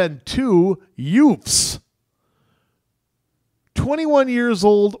more than 2 youths, 21 years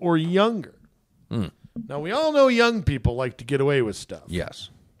old or younger. Now we all know young people like to get away with stuff. Yes.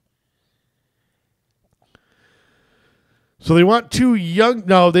 So they want 2 young.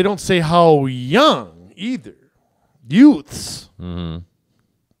 No, they don't say how young either. Youths.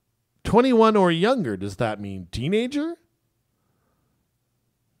 21 or younger. Does that mean teenager?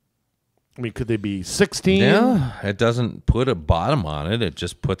 I mean, could they be 16? Yeah. It doesn't put a bottom on it. It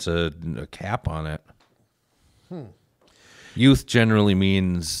just puts a cap on it. Youth generally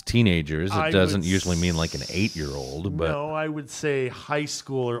means teenagers. I It doesn't would usually mean like an 8-year-old. But No, I would say high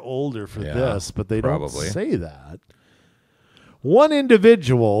school or older for Yeah, this, but they probably. don't say that. 1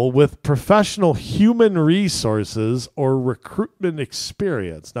 individual with professional human resources or recruitment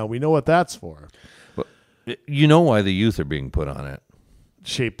experience. Now, we know what that's for. you know why the youth are being put on it.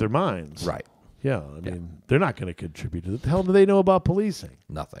 Shape their minds. Right. Yeah, I mean, they're not going to contribute to it. The hell do they know about policing?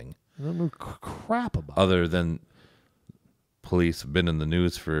 Nothing. They don't know crap about it. Other than police have been in the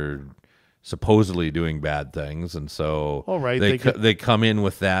news for supposedly doing bad things. And so All right, they come in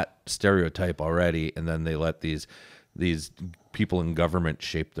with that stereotype already, and then they let these people in government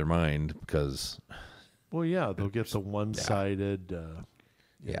shape their mind because Well, yeah, they'll get the one-sided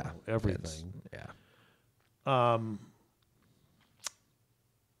you know, everything. Yeah.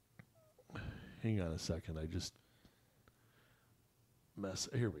 Hang on a second. I just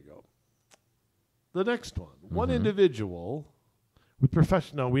Here we go. The next one. 1 individual with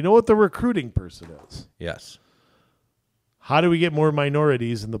professional. We know what the recruiting person is. Yes. How do we get more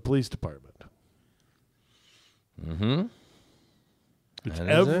minorities in the police department? It's That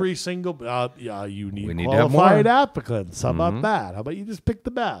is every single. You need We need to have qualified more. applicants. How about that? How about you just pick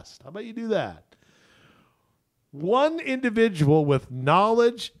the best? How about you do that? 1 individual with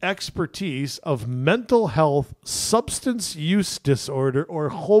knowledge, expertise of mental health, substance use disorder, or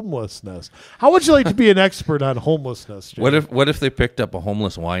homelessness. How would you like to be an expert on homelessness, Jay? What if they picked up a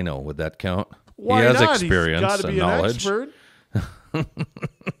homeless wino? Would that count? Why he has not? experience He's gotta and be knowledge. An expert.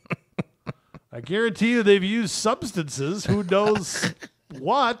 I guarantee you they've used substances. Who knows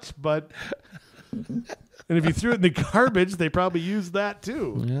what? But and if you threw it in the garbage, they probably used that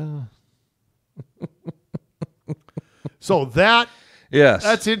too. Yeah. So that's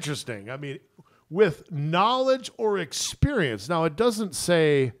Yes. interesting. I mean, with knowledge or experience. Now it doesn't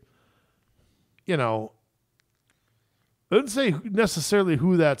say, it doesn't say necessarily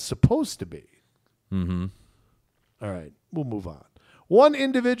who that's supposed to be. All right, we'll move on. 1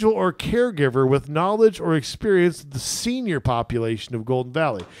 individual or caregiver with knowledge or experience of the senior population of Golden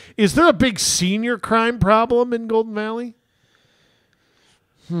Valley. Is there a big senior crime problem in Golden Valley?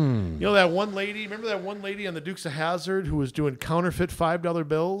 You know that one lady? Remember that one lady on the Dukes of Hazzard who was doing counterfeit $5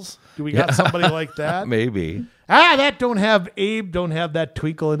 bills? Do we got somebody like that? Maybe. That don't have Abe. Don't have that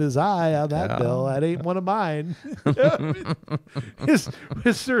twinkle in his eye on that bill. That ain't one of mine. Is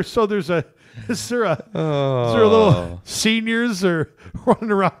there a little seniors or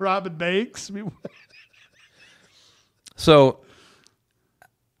running around robbing banks? So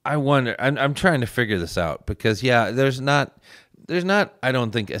I wonder. I'm trying to figure this out because there's not. I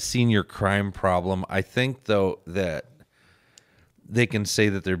don't think a senior crime problem. I think though that they can say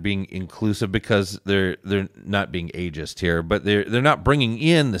that they're being inclusive because they're not being ageist here, but they're not bringing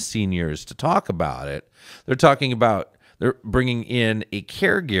in the seniors to talk about it. They're bringing in a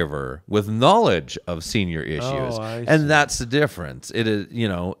caregiver with knowledge of senior issues, and that's the difference. It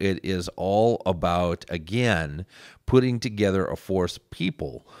is all about, again, putting together a force of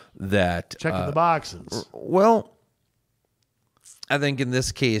people that checking the boxes. Well, I think in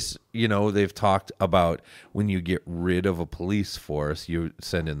this case, they've talked about when you get rid of a police force, you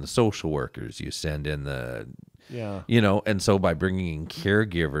send in the social workers, you send in the, and so by bringing in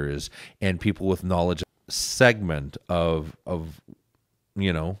caregivers and people with knowledge segment of what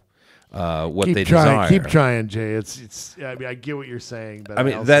they desire. Keep trying, Jay. It's. I get what you're saying,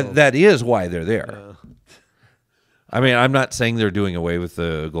 but that is why they're there. I'm not saying they're doing away with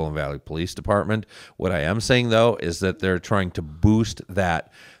the Golden Valley Police Department. What I am saying, though, is that they're trying to boost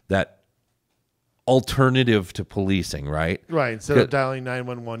that alternative to policing, right? Right. Instead of dialing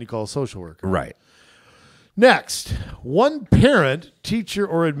 911, you call a social worker. Right. Next, one parent, teacher,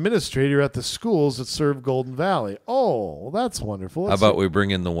 or administrator at the schools that serve Golden Valley. Oh, that's wonderful. How about we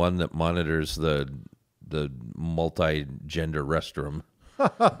bring in the one that monitors the multi-gender restroom?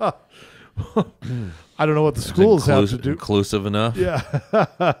 I don't know what the schools have to do. Inclusive enough? Yeah.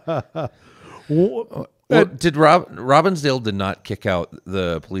 Did Robbinsdale did not kick out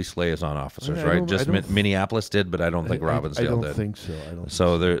the police liaison officers, right? Just Minneapolis did, but I don't think Robbinsdale did. I don't think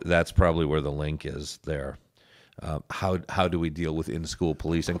so. That's probably where the link is there. How do we deal with in-school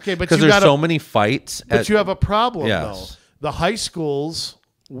policing? Okay, but because there's so many fights. But you have a problem, though. The high schools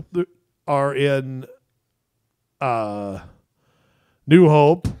are in New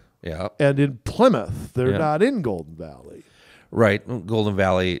Hope. Yeah. And in Plymouth, they're not in Golden Valley. Right. Golden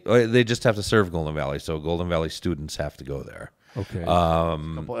Valley, they just have to serve Golden Valley, so Golden Valley students have to go there. Okay.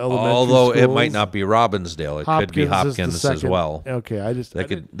 Although schools. It might not be Robbinsdale. It could be Hopkins as well. Okay.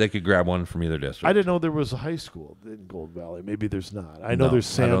 They could grab one from either district. I didn't know there was a high school in Golden Valley. Maybe there's not. I know there's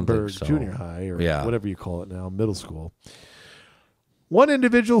Sandburg Junior High or whatever you call it now, middle school. One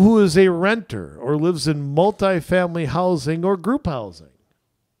individual who is a renter or lives in multifamily housing or group housing.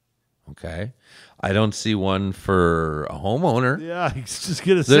 Okay, I don't see one for a homeowner. Yeah, he's just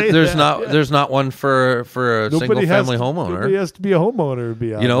gonna say there's not one for a single family homeowner. Nobody has to be a homeowner to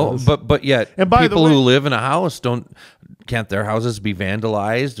be honest. But yet, and people who live in a house can't their houses be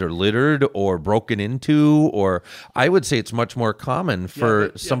vandalized or littered or broken into? Or I would say it's much more common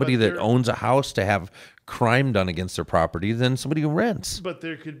for somebody that owns a house to have crime done against their property than somebody who rents. But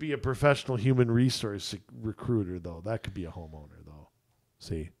there could be a professional human resource recruiter, though. That could be a homeowner, though.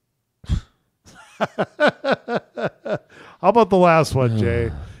 See. How about the last one,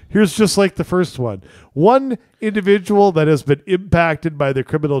 Jay? Here's just like the first one. One individual that has been impacted by the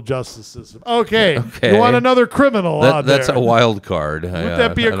criminal justice system. Okay. You want another criminal on there. That's a wild card. Would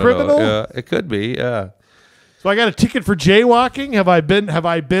that be a criminal? Yeah, it could be, yeah. So I got a ticket for jaywalking. Have I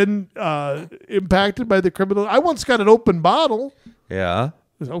been impacted by the criminal? I once got an open bottle. Yeah.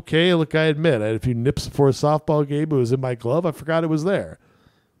 Okay, look, I admit, I had a few nips before a softball game. It was in my glove. I forgot it was there.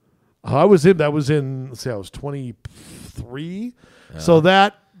 I was 23. Yeah. So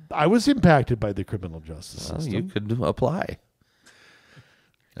that I was impacted by the criminal justice system. You could apply.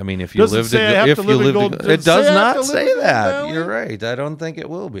 I mean, if you lived, it does not say that. You're right. I don't think it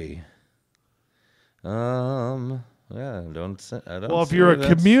will be. If you're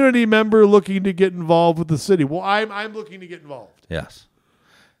a community member looking to get involved with the city, I'm looking to get involved. Yes.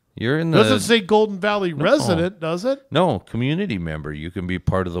 You're in the. Doesn't say Golden Valley resident, does it? No, community member. You can be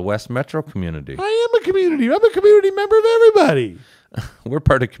part of the West Metro community. I am a community. I'm a community member of everybody. We're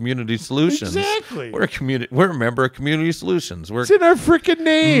part of Community Solutions. Exactly. We're a member of Community Solutions. It's in our freaking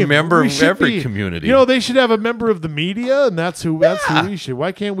name. Member of every community. They should have a member of the media, and that's who we should.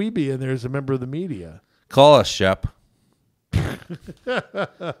 Why can't we be in there as a member of the media? Call us, Shep.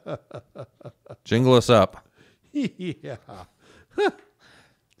 Jingle us up. Yeah.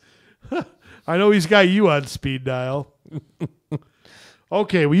 I know he's got you on speed dial.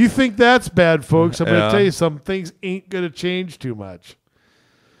 Okay, well, you think that's bad, folks. I'm going to tell you some things ain't going to change too much.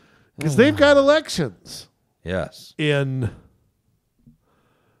 Because they've got elections. Yes. In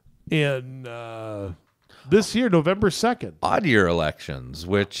in this year, November 2nd. Odd year elections,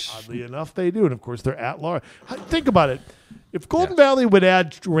 which Oddly enough, they do. And, of course, they're at large. Think about it. If Golden Valley would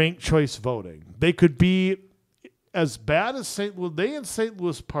add ranked choice voting, they could be as bad as St. Louis. They and St.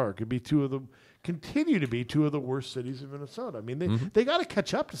 Louis Park could be continue to be two of the worst cities in Minnesota. I mean, they got to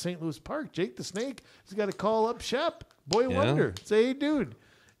catch up to St. Louis Park. Jake the Snake has got to call up Shep, Boy Wonder. Say, hey, dude,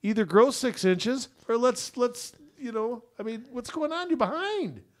 either grow 6 inches or let's I mean, what's going on? You're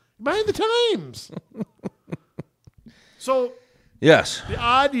behind the times. So, yes, the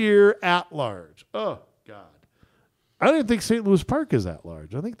odd year at large. Oh, God. I don't even think St. Louis Park is at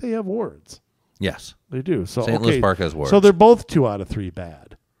large. I think they have wards. Yes. They do. So St. Louis Park has wards. So they're both 2 out of 3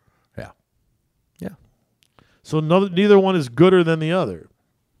 bad. Yeah. Yeah. So neither one is gooder than the other.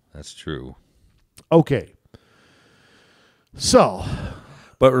 That's true. Okay. So.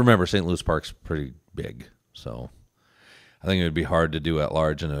 But remember, St. Louis Park's pretty big. So I think it would be hard to do at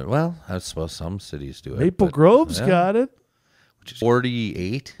large. I suppose some cities do it. Maple Grove's got it. Which is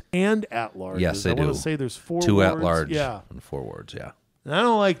 48. And at large. Yes, they do. I want to say there's 4 2 wards. at large and 4 wards, yeah. And I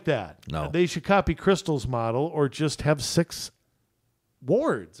don't like that. No. They should copy Crystal's model or just have 6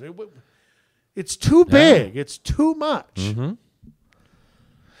 wards. It's too big. It's too much. Mm-hmm.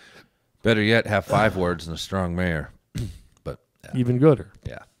 Better yet, have 5 wards and a strong mayor. But even gooder.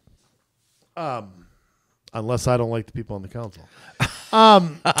 Yeah. Unless I don't like the people on the council.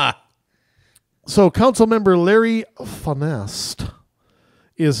 So council member Larry Fonest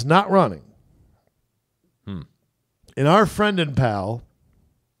is not running. And our friend and pal,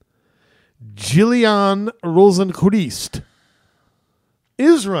 Jillian Rosenquist,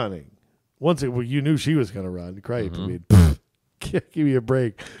 is running. You knew she was going to run. Great. I mean, give me a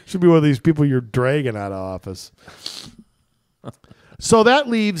break. Should be one of these people you're dragging out of office. So that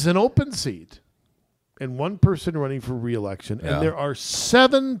leaves an open seat and 1 person running for re-election. Yeah. And there are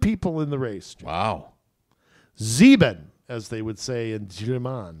 7 people in the race. Wow. Sieben, as they would say in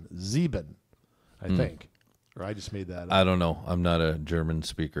German. Sieben, I think. Or I just made that up. I don't know. I'm not a German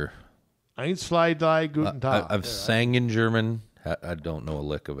speaker. Eins, zwei, drei, guten Tag. I've sang in German. I don't know a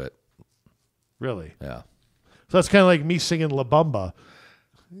lick of it. Really? Yeah. So that's kind of like me singing La Bamba.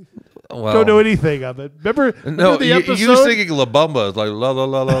 Well, Don't know anything of it. Remember the episode? You singing La Bamba is like la la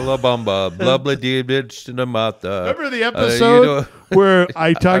la la la bamba, blah blah dee bitch to the mata. Remember the episode where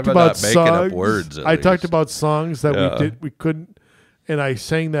I talked about not making up songs? words, at I least. talked about songs that we couldn't, and I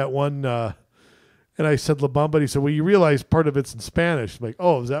sang that one, and I said La Bamba, and he said, well, you realize part of it's in Spanish. I'm like,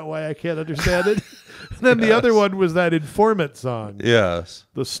 oh, is that why I can't understand it? And then the other one was that Informant song. Yes.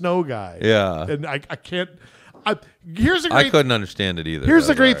 The Snow Guy. Yeah. And I can't. I couldn't understand it either. Here's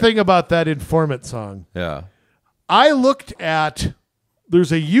the great thing about that Informant song. Yeah. I looked at.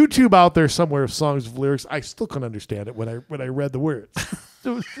 There's a YouTube out there somewhere of songs with lyrics. I still couldn't understand it when I read the words. It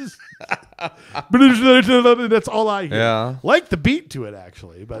was just, that's all I hear. Yeah. Like the beat to it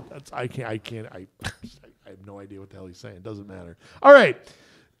actually, but I have no idea what the hell he's saying. It doesn't matter. All right.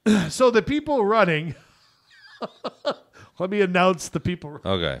 So the people running. Let me announce the people.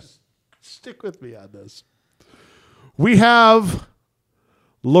 Okay. Stick with me on this. We have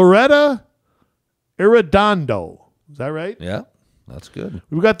Loretta Arredondo. Is that right? Yeah, that's good.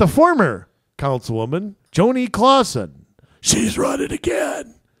 We've got the former councilwoman, Joni Clausen. She's running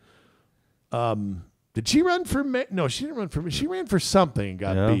again. Did she run for no, she didn't run for she ran for something and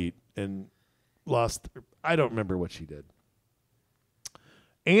got beat and lost. I don't remember what she did.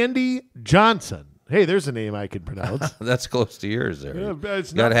 Andy Johnson. Hey, there's a name I can pronounce. That's close to yours there. Yeah,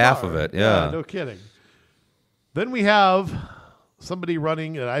 it's got not half far. of it. Yeah. No kidding. Then we have somebody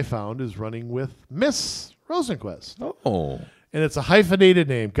running that I found is running with Miss Rosenquist. Oh. And it's a hyphenated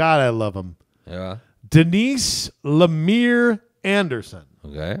name. God, I love him. Yeah. Denise Lemire Anderson.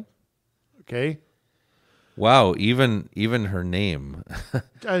 Okay. Okay. Wow. Even her name.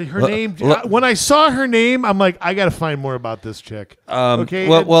 Her name. When I saw her name, I'm like, I got to find more about this chick. Okay.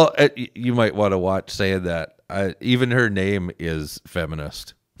 Well, you might want to watch saying that. Even her name is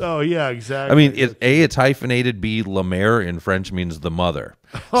feminist. Oh yeah, exactly. I mean, it's hyphenated. B, La Mère in French means the mother.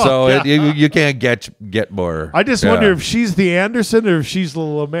 Oh, so yeah. you can't get more. I just wonder if she's the Anderson or if she's the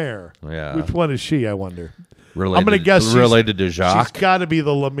Lemire. Yeah. Which one is she? I wonder. Related, I'm going to guess related to Jacques. She's got to be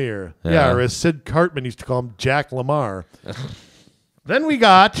the Lemire. Yeah, or as Sid Cartman used to call him, Jack Lamar. Then we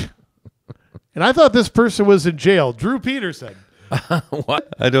got, and I thought this person was in jail, Drew Peterson.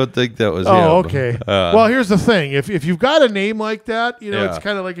 What? I don't think that was him. Oh, okay. Well, here's the thing. If you've got a name like that, it's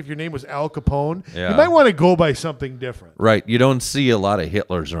kind of like if your name was Al Capone, you might want to go by something different. Right. You don't see a lot of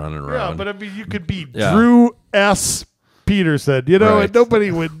Hitlers running around. Yeah, but I mean, you could be Drew S. Peterson, and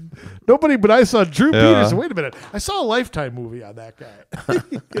Nobody, but I saw Drew Peterson. Wait a minute. I saw a Lifetime movie on that guy.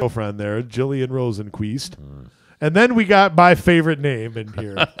 Girlfriend there, Jillian Rosenquist. And then we got my favorite name in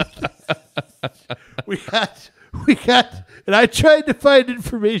here. we got, and I tried to find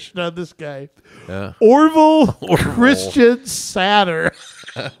information on this guy. Yeah. Orville Christian Satter.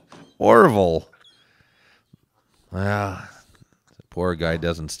 Orville. Yeah. Poor guy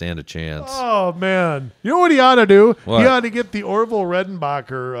doesn't stand a chance. Oh, man. You know what he ought to do? What? He ought to get the Orville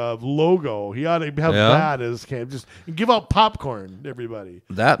Redenbacher logo. He ought to have that as just give out popcorn to everybody.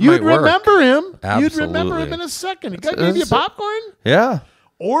 You'd remember him. Absolutely. You'd remember him in a second. He gave you popcorn? Yeah.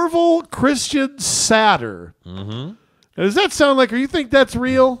 Orville Christian Satter. Mm-hmm. Does that sound like, or you think that's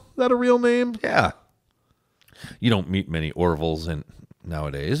real? Is that a real name? Yeah. You don't meet many Orvilles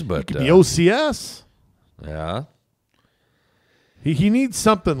nowadays, but... The OCS. Yeah. He needs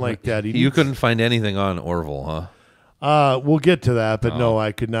something like that. You couldn't find anything on Orville, huh? We'll get to that, but no,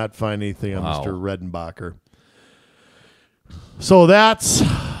 I could not find anything on Mr. Redenbacher. So that's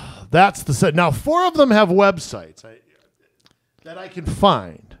the set. Now, 4 of them have websites that I can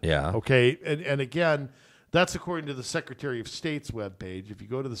find. Yeah. Okay, and again, that's according to the Secretary of State's webpage. If you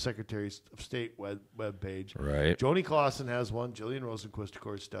go to the Secretary of State webpage, right. Joni Clausen has one. Jillian Rosenquist, of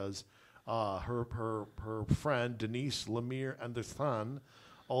course, does. Her friend Denise Lemire Anderson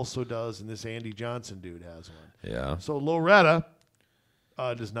also does, and this Andy Johnson dude has one. Yeah. So Loretta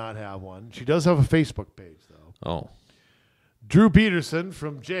does not have one. She does have a Facebook page, though. Oh. Drew Peterson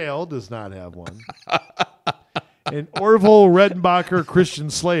from jail does not have one. And Orville Redenbacher Christian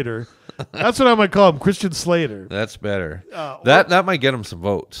Slater. That's what I'm going to call him, Christian Slater. That's better. That might get him some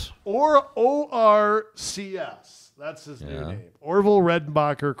votes. Or ORCS. That's his new name. Orville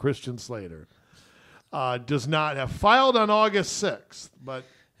Redenbacher Christian Slater. Does not have filed on August 6th, but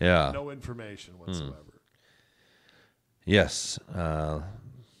no information whatsoever. Yes.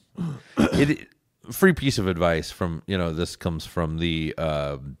 Free piece of advice from, this comes from the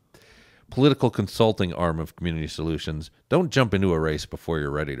political consulting arm of Community Solutions. Don't jump into a race before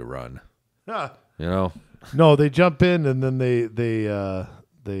you're ready to run. No, they jump in and then they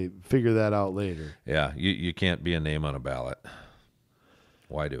figure that out later. Yeah, you can't be a name on a ballot.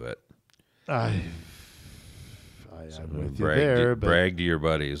 Why do it? I'm with you there. Brag to your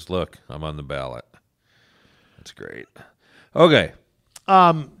buddies. Look, I'm on the ballot. That's great. Okay.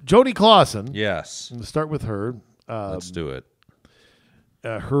 Joni Clausen. Yes. I'm going to start with her. Let's do it.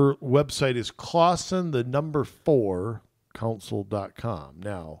 Her website is Clausen4council.com.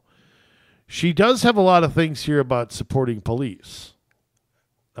 Now, she does have a lot of things here about supporting police.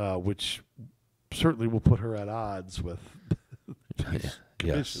 Which certainly will put her at odds with these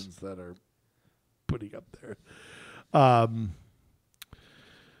commissions that are putting up there.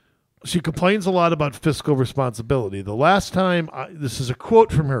 She complains a lot about fiscal responsibility. The last time, this is a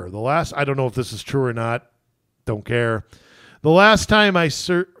quote from her, I don't know if this is true or not, don't care. The last time I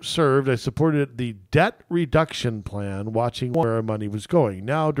served, I supported the debt reduction plan, watching where our money was going.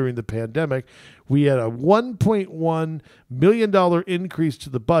 Now, during the pandemic, we had a $1.1 million increase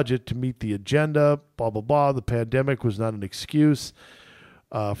to the budget to meet the agenda, blah, blah, blah. The pandemic was not an excuse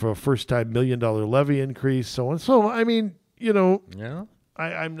for a first-time $1 million levy increase, so on. So, I mean,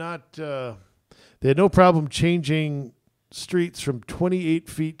 I'm not they had no problem changing streets from 28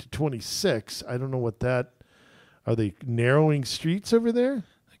 feet to 26. I don't know what that... Are they narrowing streets over there?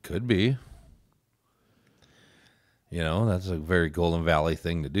 It could be. That's a very Golden Valley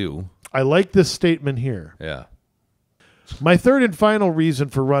thing to do. I like this statement here. Yeah. My third and final reason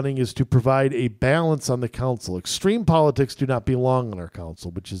for running is to provide a balance on the council. Extreme politics do not belong on our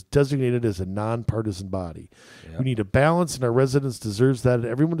council, which is designated as a nonpartisan body. Yep. We need a balance, and our residents deserves that.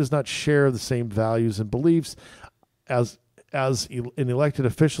 Everyone does not share the same values and beliefs as in elected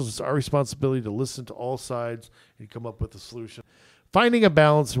officials. It's our responsibility to listen to all sides and come up with a solution. Finding a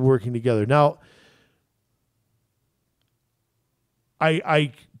balance and working together. Now,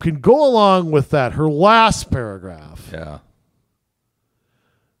 I can go along with that. Her last paragraph.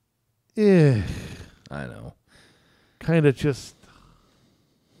 Yeah. I know. Kind of just...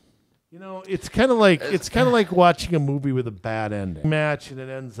 it's kind of like watching a movie with a bad ending. Match and it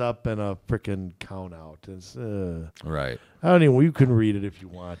ends up in a freaking count out. It's right. I don't even. You can read it if you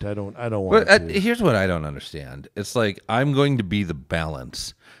want. I don't want to. to. Here's what I don't understand. It's like I'm going to be the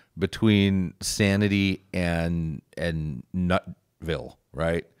balance between sanity and Nutville,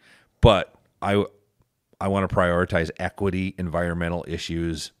 right? But I want to prioritize equity, environmental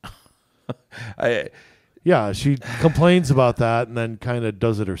issues. Yeah, she complains about that and then kind of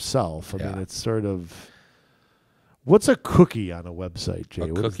does it herself. I mean, it's sort of... What's a cookie on a website,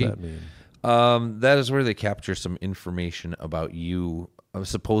 Jay? What does that mean? That is where they capture some information about you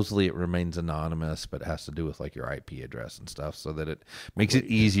supposedly it remains anonymous, but it has to do with like your IP address and stuff, so that it makes it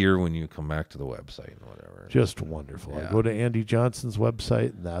easier when you come back to the website and whatever. Just wonderful. Yeah. I go to Andy Johnson's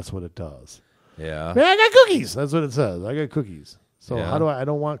website, and that's what it does. Yeah. Man, I got cookies. That's what it says. I got cookies. So Yeah. how do I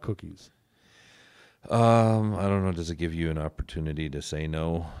don't want cookies. I don't know. Does it give you an opportunity to say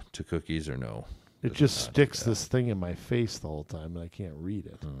no to cookies or no? It just sticks this thing in my face the whole time, and I can't read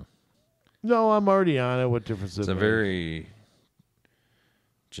it. No, I'm already on it. What difference does It's it a make? very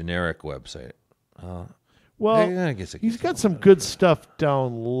generic website. Well, yeah, I guess he's got some good stuff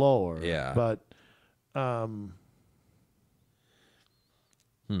down lower. Yeah. But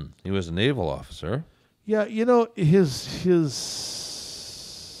He was a naval officer. yeah, you know, his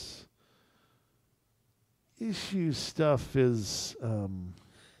issue stuff is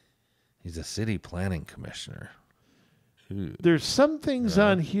He's a city planning commissioner. Ooh. there's some things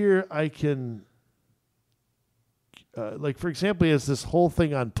on here I can like, for example, he has this whole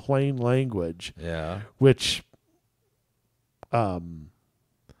thing on plain language, Yeah. which in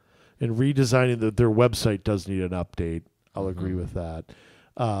redesigning their website does need an update. I'll agree with that.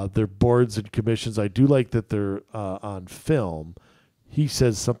 Their boards and commissions, I do like that they're on film. He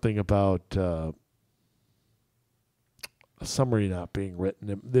says something about a summary not being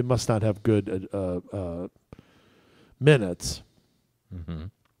written. They must not have good minutes. Mm-hmm.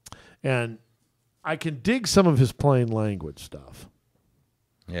 And I can dig some of his plain language stuff.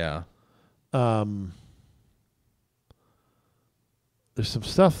 Yeah. There's some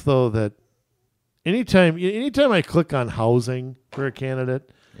stuff though that anytime I click on housing for a candidate,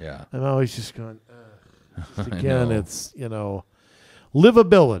 Yeah. I'm always just going. I Again, know. it's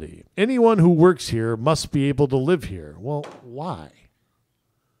livability. Anyone who works here must be able to live here. Well, why?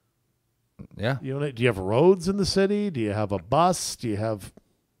 Yeah. Do you have roads in the city? Do you have a bus?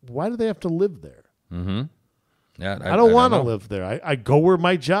 Why do they have to live there? Mm-hmm. Yeah. I don't want to know. live there. I go where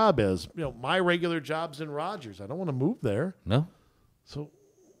my job is. My regular job's in Rogers. I don't want to move there. No. So,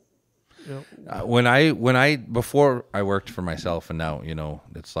 Before I worked for myself, and now,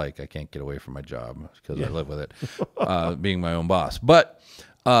 it's like I can't get away from my job because I live with it, being my own boss. But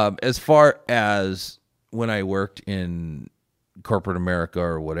as far as when I worked in corporate America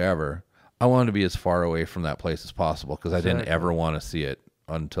or whatever, I wanted to be as far away from that place as possible because I didn't ever want to see it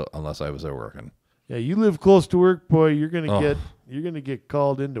unless I was there working. yeah, you live close to work, boy. You're gonna get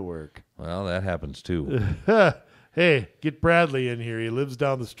called into work. Well, that happens too. Hey, get Bradley in here. He lives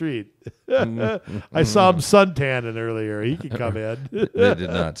down the street. I saw him suntanning earlier. He can come in. They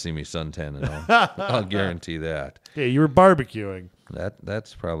did not see me suntan at all. I'll guarantee that. Hey, you were barbecuing.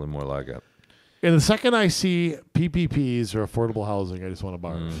 That's probably more like it. And the second I see PPPs or affordable housing, I just want to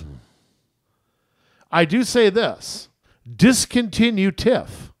barf. I do say this. Discontinue TIF.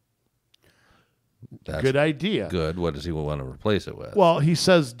 That's Good idea. good. What does he want to replace it with? Well, he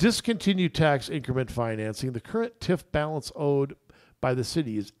says discontinue tax increment financing. The current TIF balance owed by the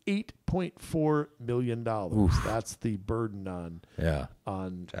city is $8.4 million. That's the burden on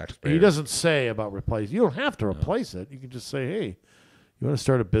taxpayers. He doesn't say about replacing. You don't have to replace it. You can just say, hey, you want to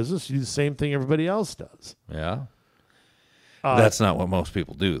start a business? You do the same thing everybody else does. Yeah. That's not what most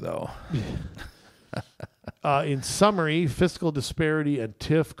people do, though. In summary, fiscal disparity and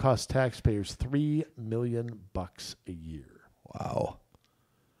TIF cost taxpayers $3 million a year. Wow.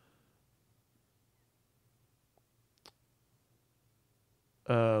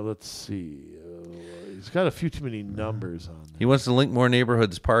 Let's see. He's got a few too many numbers on there. He wants to link more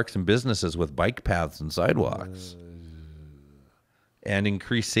neighborhoods, parks, and businesses with bike paths and sidewalks. And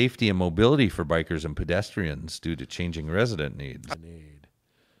increase safety and mobility for bikers and pedestrians due to changing resident needs.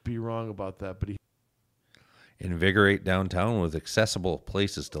 Be wrong about that, but he Invigorate downtown with accessible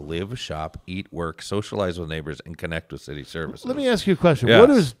places to live, shop, eat, work, socialize with neighbors, and connect with city services. Let me ask you a question. Yes. What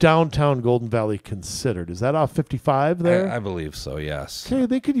is downtown Golden Valley considered? Is that off 55 there? I believe so, yes. Okay,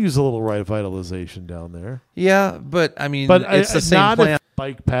 they could use a little revitalization down there. Yeah, but I mean, But it's the same not plan.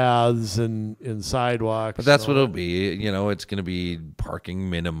 bike paths and sidewalks. But that's and what all it'll be. It's going to be parking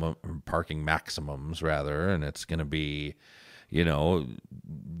maximums rather, and it's going to be,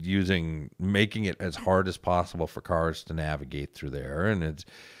 making it as hard as possible for cars to navigate through there. And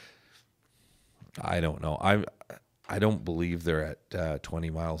I don't know. I don't believe they're at 20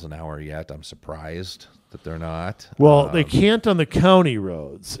 miles an hour yet. I'm surprised that they're not. Well, they can't on the county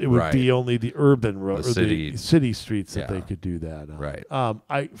roads. It would Right. be only the urban roads or city- the city streets that yeah. they could do that on. Right.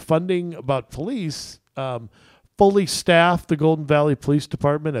 Funding about police, fully staffed the Golden Valley Police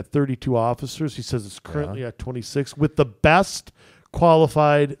Department at 32 officers. He says it's currently at 26 with the best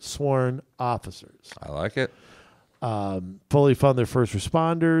qualified sworn officers. I like it. fully fund their first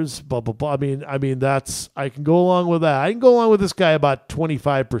responders, blah, blah, blah. I mean, I can go along with that. I can go along with this guy about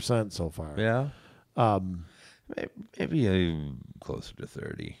 25% so far. Yeah. Maybe closer to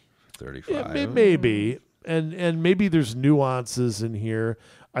 30, 35. Yeah, maybe. And maybe there's nuances in here.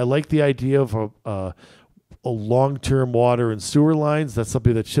 I like the idea of a long-term water and sewer lines. That's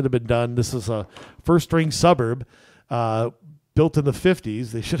something that should have been done. This is a first-ring suburb built in the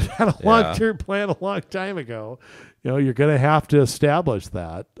 50s. They should have had a long-term plan a long time ago. You're going to have to establish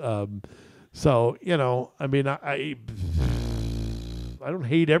that. So, I mean, I don't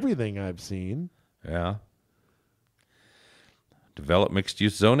hate everything I've seen. Yeah. Develop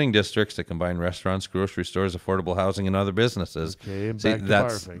mixed-use zoning districts that combine restaurants, grocery stores, affordable housing, and other businesses. Okay, See, back to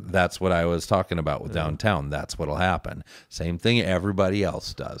barfing. That's what I was talking about with downtown. That's what'll happen. Same thing everybody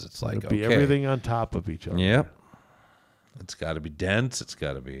else does. It's like, be everything on top of each other. Yep. It's got to be dense. It's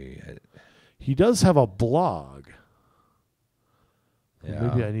got to be. He does have a blog. Yeah.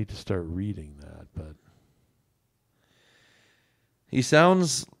 Maybe I need to start reading that, but he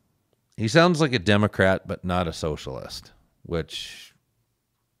sounds like a Democrat, but not a socialist, which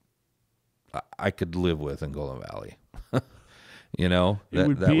I could live with in Golden Valley. It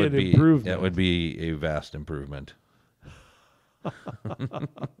would be an improvement. That would be a vast improvement.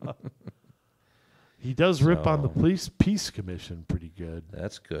 He does rip on the peace commission pretty good.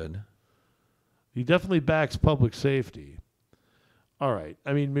 That's good. He definitely backs public safety. All right.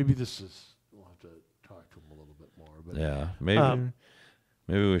 I mean, maybe we'll have to talk to him a little bit more. But yeah, maybe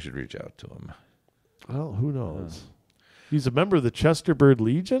we should reach out to him. Well, who knows? He's a member of the Chesterbird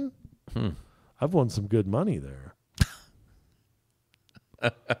Legion. I've won some good money there.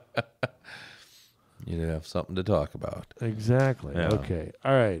 You'd have something to talk about. Exactly. Yeah. Okay.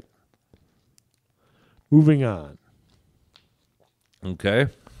 All right. Moving on. Okay.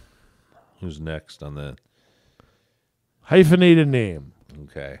 Who's next on the hyphenated name?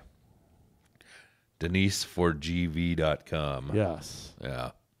 Okay. DeniseForGV.com. Yes.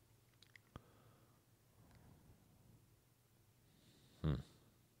 Yeah.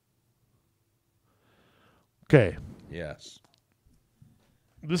 Okay. Yes.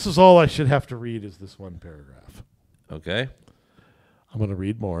 This is all I should have to read is this one paragraph. Okay. I'm going to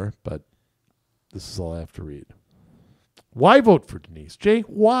read more, but this is all I have to read. Why vote for Denise? Jay,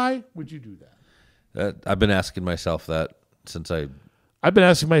 why would you do that? I've been asking myself that since I've been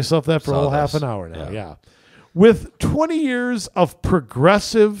asking myself that for a whole half an hour now. Yeah. With 20 years of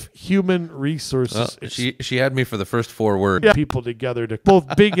progressive human resources. She had me for the first 4 words. Yeah, people together to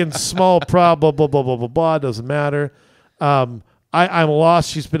both big and small problem, blah, blah, blah, blah, blah, doesn't matter. I'm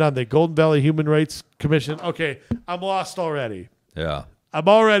lost. She's been on the Golden Valley Human Rights Commission. Okay, I'm lost already. Yeah. I'm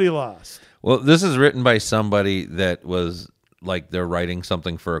already lost. Well, this is written by somebody that was like they're writing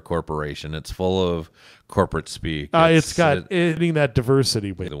something for a corporation. It's full of corporate speak. It's got hitting that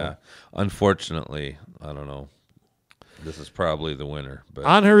diversity. Unfortunately, I don't know. This is probably the winner. But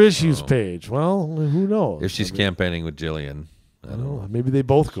on her issues page, well, who knows? If she's campaigning with Jillian. I don't know. Maybe they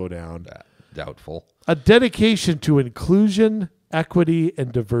both go down. Doubtful. A dedication to inclusion, equity,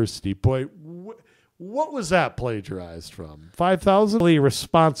 and diversity. Boy, what was that plagiarized from? 5,000?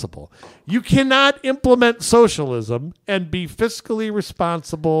 Responsible. You cannot implement socialism and be fiscally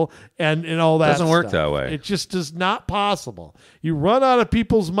responsible and all that. Doesn't work that way. It just is not possible. You run out of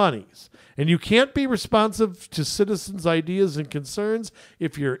people's monies, and you can't be responsive to citizens' ideas and concerns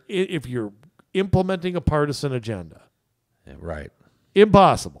if you're implementing a partisan agenda. Yeah, right.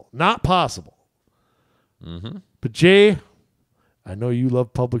 Impossible. Not possible. Mm-hmm. But Jay, I know you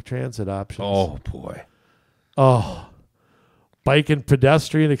love public transit options. Oh, boy. Oh, bike and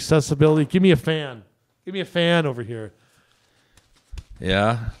pedestrian accessibility. Give me a fan. Give me a fan over here.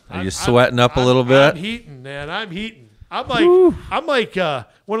 Yeah? Are you sweating up a little bit? I'm heating, man. I'm heating. I'm like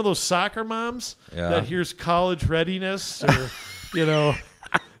one of those soccer moms that hears college readiness or,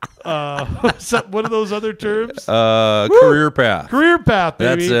 one of those other terms. Career path. Career path,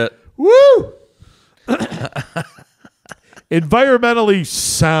 baby. That's it. Woo! Environmentally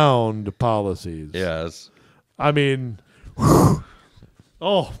sound policies. Yes. I mean,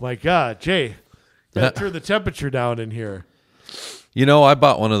 oh my God, Jay, gotta turn the temperature down in here. I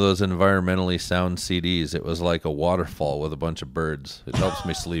bought one of those environmentally sound CDs. It was like a waterfall with a bunch of birds. It helps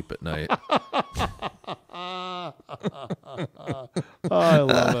me sleep at night. Oh, I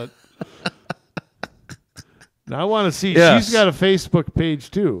love it. Now I want to see. Yes. She's got a Facebook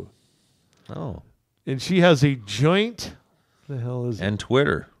page too. Oh. And she has a joint. What the hell is it? And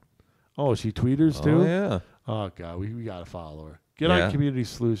Twitter. Oh, she tweeters too? Oh, yeah. Oh, God. We got to follow her. Get on Community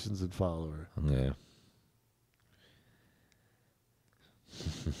Solutions and follow her.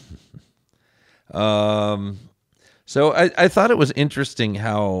 Yeah. So I thought it was interesting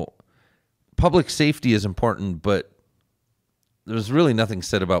how public safety is important, but there's really nothing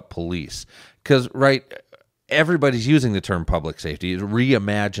said about police. Because, right, everybody's using the term public safety.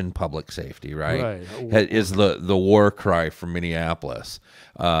 Reimagine public safety, right? Is the war cry from Minneapolis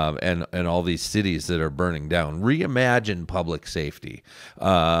and all these cities that are burning down. Reimagine public safety.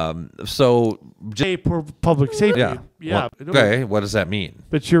 So public safety. Yeah. Okay. What does that mean?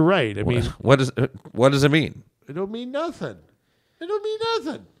 But you're right. I mean, what does it mean? It don't mean nothing. It don't mean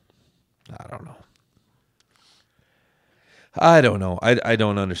nothing. I don't know. I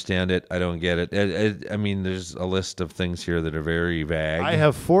don't understand it. I don't get it. I mean, there's a list of things here that are very vague. I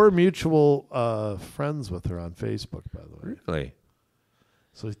have 4 mutual friends with her on Facebook, by the way. Really?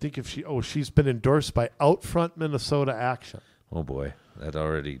 So I think if she's been endorsed by Outfront Minnesota Action. Oh boy, that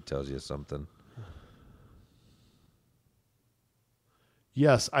already tells you something.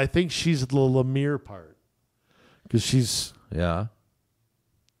 Yes, I think she's the Lemire part. Because she's... Yeah.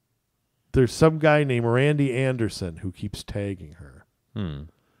 There's some guy named Randy Anderson who keeps tagging her. I'm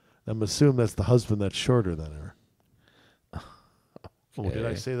assuming that's the husband that's shorter than her. Okay. Oh, did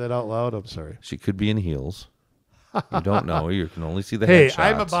I say that out loud? I'm sorry. She could be in heels. You don't know. You can only see the Hey, headshots.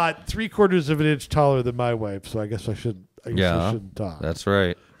 I'm about 3/4 of an inch taller than my wife, so I guess I shouldn't talk. That's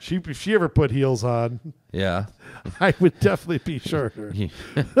right. If she ever put heels on, yeah, I would definitely be shorter.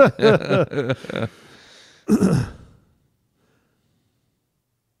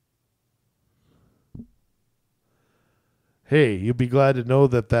 Hey, you'll be glad to know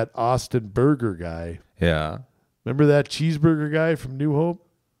that Austin Burger guy. Yeah. Remember that cheeseburger guy from New Hope?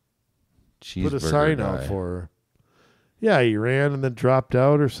 Put a sign out for her. Yeah, he ran and then dropped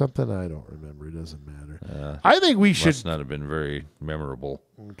out or something. I don't remember. It doesn't matter. I think we should. Must not have been very memorable.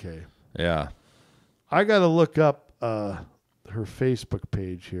 Okay. Yeah. I got to look up her Facebook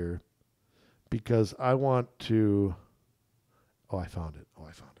page here because I want to. Oh, I found it.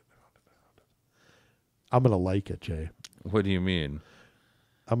 I'm going to like it, Jay. What do you mean?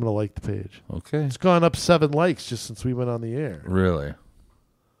 I'm going to like the page. Okay. It's gone up 7 likes just since we went on the air. Really?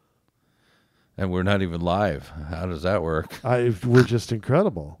 And we're not even live. How does that work? We're just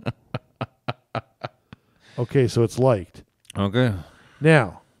incredible. Okay, so it's liked. Okay.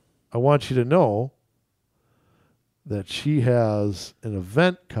 Now, I want you to know that she has an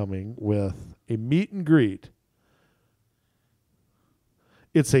event coming with a meet and greet.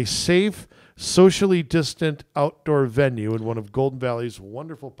 It's a safe, socially distant outdoor venue in one of Golden Valley's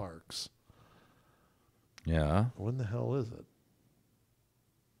wonderful parks. Yeah. When the hell is it?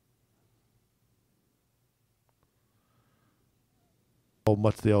 How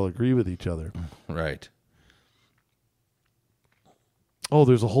much they all agree with each other. Right. Oh,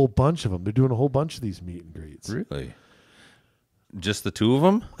 there's a whole bunch of them. They're doing a whole bunch of these meet and greets. Really? Just the 2 of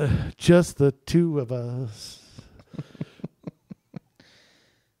them? Just the 2 of us.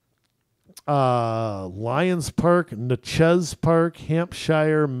 Lions Park, Natchez Park,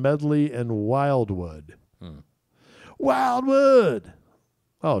 Hampshire, Medley, and Wildwood. Wildwood!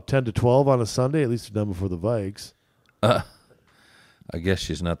 Oh, 10 to 12 on a Sunday. At least it's done before the Vikes. I guess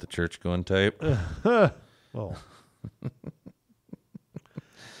she's not the church-going type. Oh.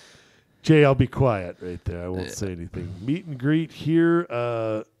 Jay, I'll be quiet right there. I won't say anything. Meet and greet here.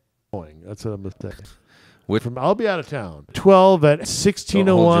 That's what I'm going to say. I'll be out of town. 12 at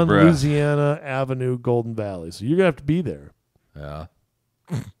 1601 Louisiana Avenue, Golden Valley. So you're going to have to be there. Yeah.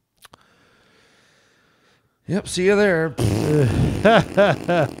 Yep, see you there.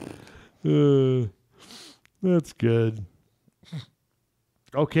 That's good.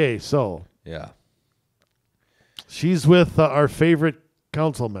 Okay, so. Yeah. She's with our favorite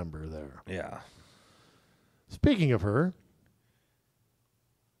council member there. Yeah. Speaking of her,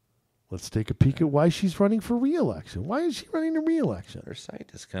 let's take a peek at why she's running for re-election. Why is she running to re-election? Her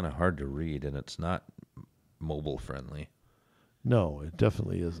site is kind of hard to read, and it's not mobile friendly. No, it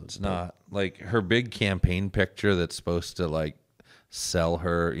definitely isn't. It's not. Like, her big campaign picture that's supposed to, like, sell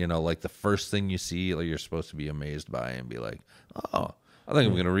her, like the first thing you see, like, you're supposed to be amazed by and be like, oh, I think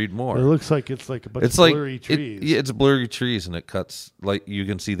I'm going to read more. It looks like it's like a bunch of blurry trees. It's blurry trees, and it cuts, like, you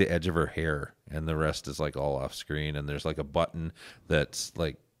can see the edge of her hair, and the rest is, like, all off screen, and there's, like, a button that's,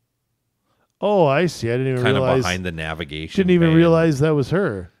 like, oh, I see. I didn't even realize. Kind of behind the navigation. Didn't even realize that was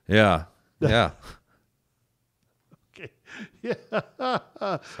her. Yeah. Yeah. Okay. Yeah.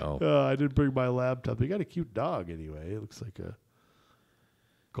 So. I didn't bring my laptop. They got a cute dog anyway. It looks like a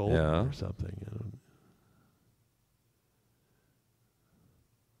golden or something.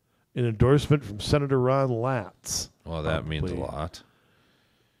 An endorsement from Senator Ron Latz. Well, that means a lot.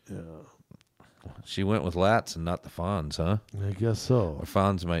 Yeah. She went with Latz and not the Fonz, huh? I guess so. Or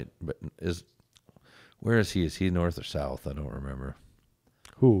Fonz Where is he? Is he north or south? I don't remember.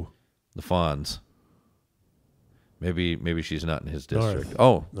 Who? The Fonz. Maybe she's not in his district. North.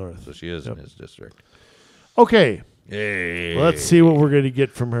 Oh, North. so she is in his district. Okay. Hey. Let's see what we're going to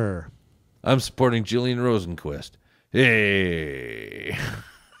get from her. I'm supporting Jillian Rosenquist. Hey.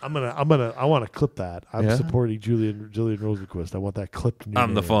 I want to clip that. I'm Yeah? supporting Jillian Rosenquist. I want that clipped. In your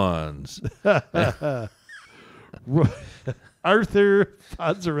I'm the name. Fonz. Arthur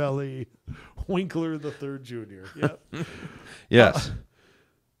Fonzarelli, Winkler the Third Jr. Yep. Yes.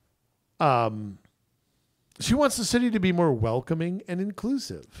 She wants the city to be more welcoming and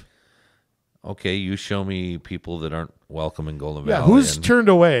inclusive. Okay, you show me people that aren't welcome in Golden Yeah, Valley. who's turned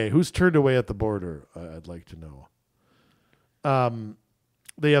away? Who's turned away at the border? I'd like to know.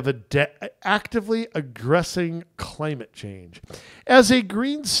 They have actively aggressing climate change. As a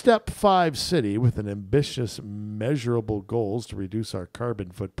Green Step 5 city with an ambitious, measurable goals to reduce our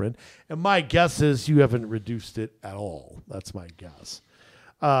carbon footprint, and my guess is you haven't reduced it at all. That's my guess.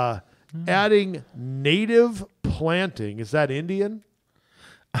 Adding native planting. Is that Indian?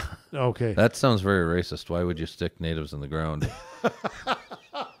 Okay. That sounds very racist. Why would you stick natives in the ground?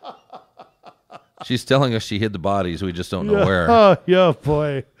 She's telling us she hid the bodies. We just don't know where. Oh, yeah,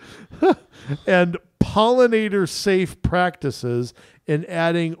 boy. And pollinator-safe practices in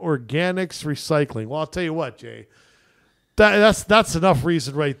adding organics recycling. Well, I'll tell you what, Jay. That's enough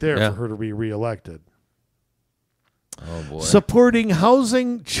reason right there for her to be reelected. Oh, boy. Supporting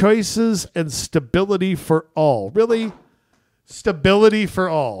housing choices and stability for all. Really? Stability for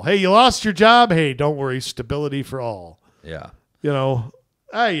all. Hey, you lost your job? Hey, don't worry. Stability for all. Yeah. You know,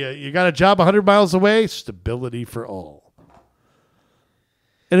 hey, you got a job 100 miles away? Stability for all.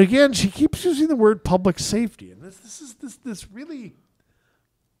 And again, she keeps using the word public safety. And this really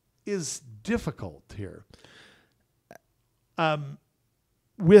is difficult here.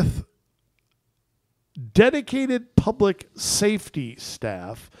 With dedicated public safety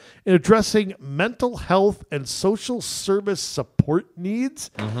staff in addressing mental health and social service support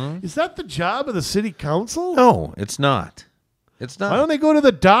needs. Is that the job of the city council? No, it's not. It's not. Why don't they go to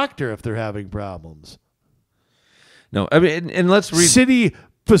the doctor if they're having problems? No, I mean, and let's read. City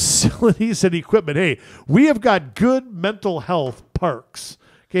facilities and equipment. Hey, we have got good mental health parks.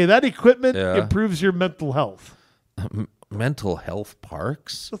 Okay, that equipment improves your mental health. Mental health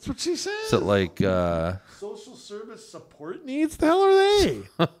parks? That's what she says. So like social service support needs? The hell are they?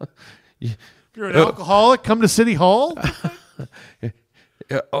 If you're an alcoholic, come to City Hall.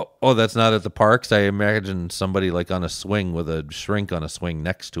 oh, that's not at the parks. I imagine somebody like on a swing with a shrink on a swing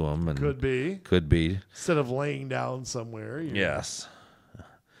next to him. And Could be. Instead of laying down somewhere. Yes.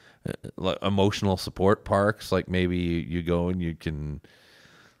 Like emotional support parks, like maybe you go and you can.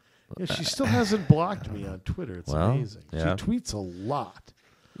 Yeah, she still hasn't blocked me on Twitter. It's amazing. Yeah. She tweets a lot.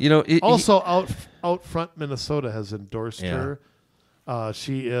 You know, also out front Minnesota has endorsed her.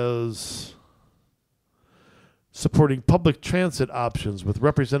 She is supporting public transit options with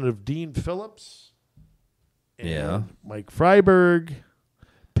Representative Dean Phillips and Mike Freiberg,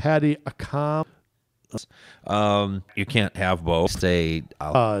 Patty Akam. You can't have both. Say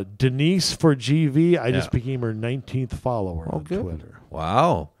Denise for GV. I just became her 19th follower on Twitter.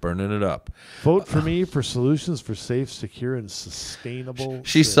 Wow, burning it up. Vote for me for solutions for safe, secure, and sustainable.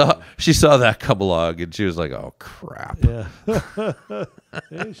 She saw that couple and she was like, "Oh crap." Yeah.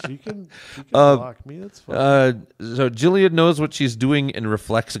 Hey, she can block me. That's fine. So Jillian knows what she's doing and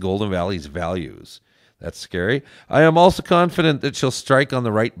reflects Golden Valley's values. That's scary. I am also confident that she'll strike on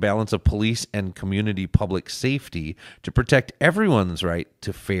the right balance of police and community public safety to protect everyone's right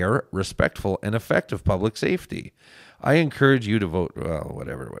to fair, respectful, and effective public safety. I encourage you to vote, well,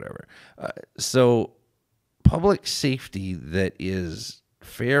 whatever. So public safety that is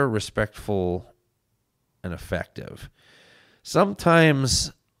fair, respectful, and effective.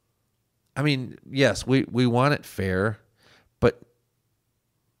 Sometimes, I mean, yes, we want it fair, but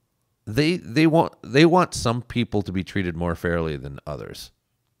they want some people to be treated more fairly than others.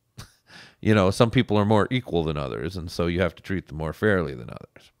 You know, some people are more equal than others, and so you have to treat them more fairly than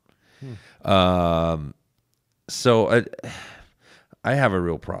others. So I have a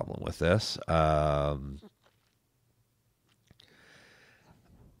real problem with this. I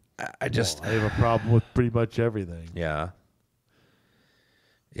have a problem with pretty much everything. Yeah.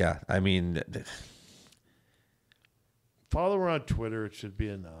 I mean, follow her on Twitter. It should be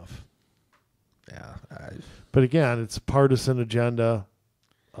enough. Yeah. But again, it's a partisan agenda.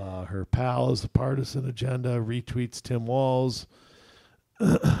 Her pal is a partisan agenda. Retweets Tim Walz.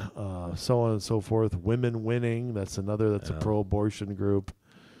 So on and so forth. Women Winning. That's another. That's a pro-abortion group.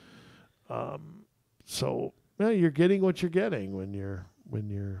 So you're getting what you're getting when you're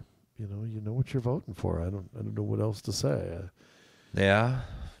you know what you're voting for. I don't know what else to say. Yeah.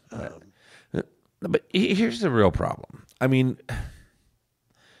 But here's the real problem. I mean,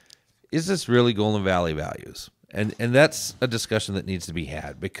 is this really Golden Valley values? And that's a discussion that needs to be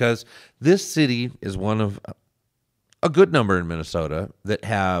had, because this city is one of a good number in Minnesota that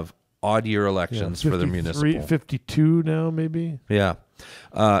have odd year elections for their municipal. 52 now, maybe? Yeah.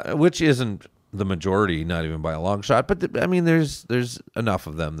 Which isn't the majority, not even by a long shot. But, there's enough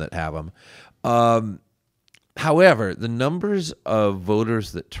of them that have them. However, the numbers of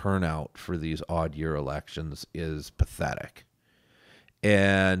voters that turn out for these odd year elections is pathetic.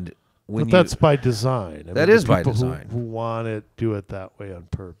 And that's by design. That is by design. Who want it, do it that way on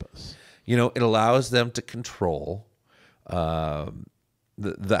purpose. It allows them to control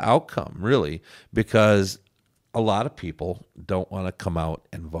the outcome, really, because a lot of people don't want to come out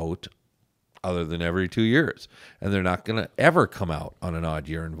and vote other than every 2 years, and they're not going to ever come out on an odd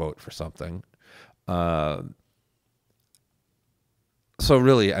year and vote for something. So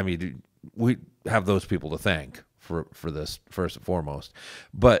really, we have those people to thank for this first and foremost.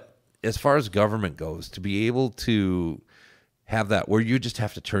 But as far as government goes, to be able to have that where you just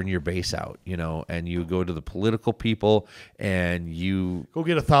have to turn your base out, and you go to the political people and you go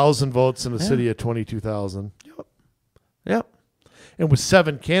get 1,000 votes in a city of 22,000. Yep. And with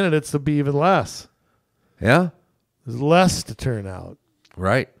 7 candidates, there'll be even less. Yeah. There's less to turn out.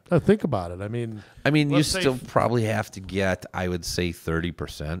 Right. Now think about it. You still probably have to get, I would say,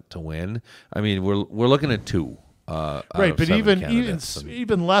 30% to win. We're looking at 2. Right, but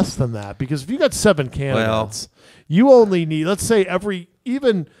even less than that, because if you got 7 candidates, you only need, let's say,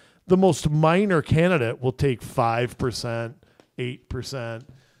 even the most minor candidate will take 5%, 8%,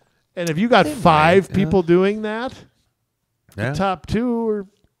 and if you got 5 people doing that, the top 2 are,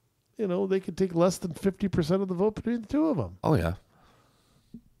 they could take less than 50% of the vote between the 2 of them. Oh yeah,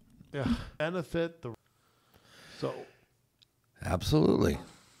 yeah, benefit the so absolutely.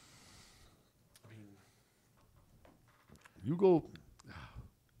 You go.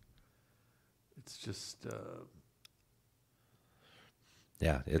 It's just.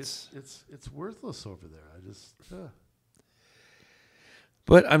 It's worthless over there. I just.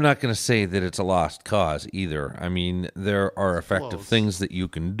 But I'm not going to say that it's a lost cause either. There are effective things that you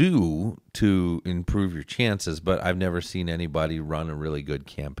can do to improve your chances, but I've never seen anybody run a really good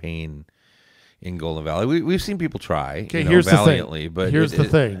campaign in Golden Valley. We've seen people try, here's valiantly, the thing. but here's the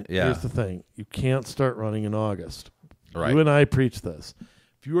thing. Yeah. Here's the thing. You can't start running in August. Right. You and I preach this.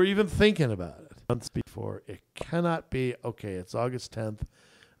 If you are even thinking about it months before, it cannot be, okay, it's August 10th.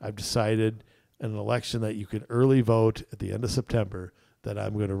 I've decided in an election that you can early vote at the end of September that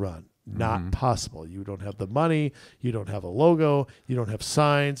I'm going to run. Not possible. You don't have the money. You don't have a logo. You don't have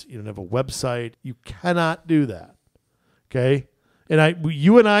signs. You don't have a website. You cannot do that. Okay? And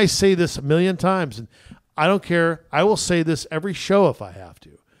you and I say this a million times, and I don't care. I will say this every show if I have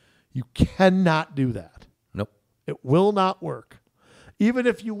to. You cannot do that. Nope. It will not work. Even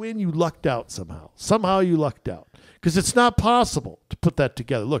if you win, you lucked out somehow. Somehow you lucked out. Because it's not possible to put that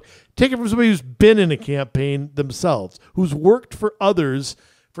together. Look, take it from somebody who's been in a campaign themselves, who's worked for others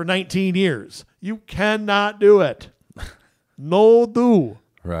for 19 years. You cannot do it. No do.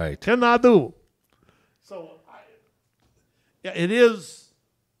 Right. Cannot do. So, it is.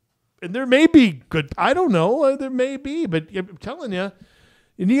 And there may be good. I don't know. There may be. But I'm telling you,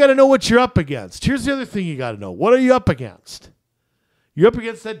 and you got to know what you're up against. Here's the other thing you got to know. What are you up against? You're up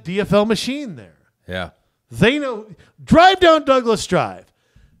against that DFL machine there. Yeah. They know. Drive down Douglas Drive.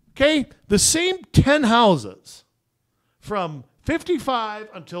 Okay? The same 10 houses from 55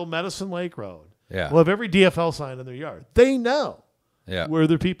 until Medicine Lake Road will have every DFL sign in their yard. They know where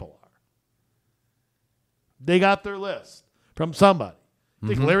their people are. They got their list from somebody.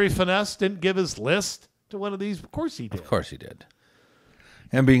 Think Larry Finesse didn't give his list to one of these? Of course he did. Of course he did.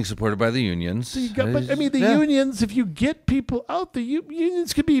 And being supported by the unions. So unions, if you get people out, the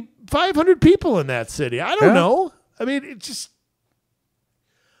unions could be 500 people in that city. I don't know. It's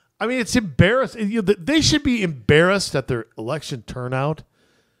embarrassing. They should be embarrassed at their election turnout.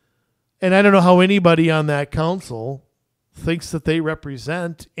 And I don't know how anybody on that council thinks that they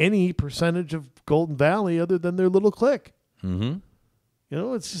represent any percentage of Golden Valley other than their little clique. Mm-hmm.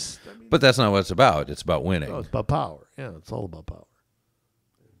 It's just. But that's not what it's about. It's about winning. No, it's about power. Yeah, it's all about power.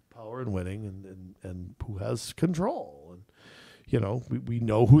 Power and winning and who has control. And, we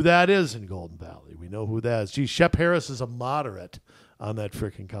know who that is in Golden Valley. We know who that is. Gee, Shep Harris is a moderate on that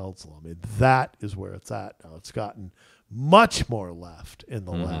freaking council. That is where it's at now. It's gotten much more left in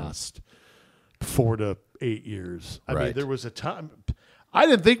the last 4 to 8 years. There was a time. I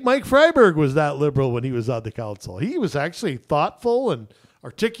didn't think Mike Freiberg was that liberal when he was on the council. He was actually thoughtful and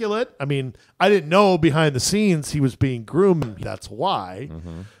articulate. I mean, I didn't know behind the scenes he was being groomed. That's why.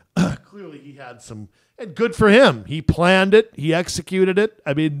 Clearly he had some, and good for him. He planned it. He executed it.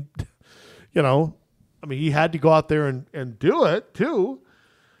 I mean, he had to go out there and do it too.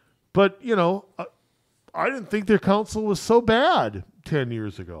 But, I didn't think their council was so bad 10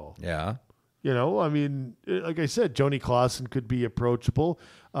 years ago. Yeah. Like I said, Joni Clausen could be approachable.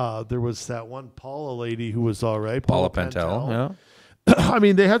 There was that one Paula lady who was all right. Paula Pentel.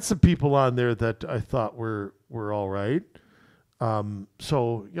 Yeah. They had some people on there that I thought were all right. All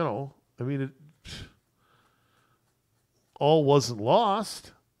wasn't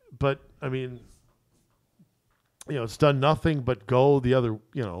lost, but it's done nothing but go the other,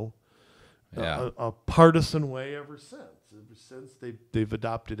 a partisan way ever since. Ever since they've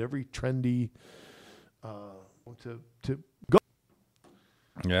adopted every trendy to go.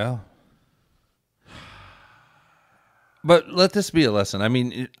 Yeah. But let this be a lesson.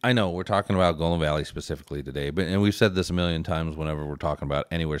 I know we're talking about Golden Valley specifically today, and we've said this a million times whenever we're talking about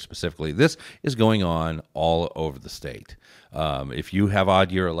anywhere specifically. This is going on all over the state. If you have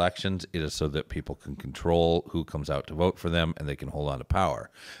odd year elections, it is so that people can control who comes out to vote for them and they can hold on to power.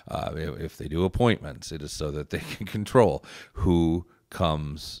 If they do appointments, it is so that they can control who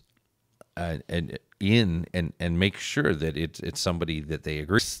comes and make sure that it's somebody that they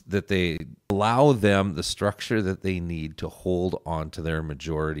agree, that they allow them the structure that they need to hold on to their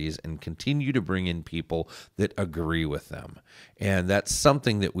majorities and continue to bring in people that agree with them. And that's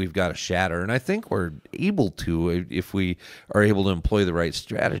something that we've got to shatter. And I think we're able to if we are able to employ the right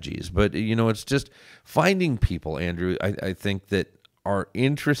strategies. But, it's just finding people, Andrew, I think that are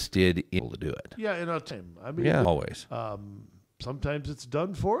interested in to do it. Yeah, in a time. Always. Sometimes it's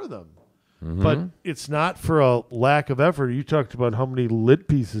done for them. Mm-hmm. But it's not for a lack of effort. You talked about how many lit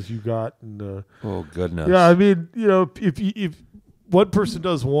pieces you got. Oh, goodness. Yeah, if one person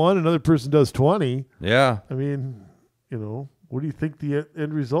does one, another person does 20. Yeah. What do you think the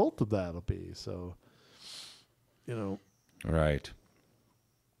end result of that will be? So, Right.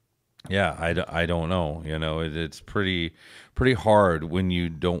 Yeah, I don't know. It's pretty hard when you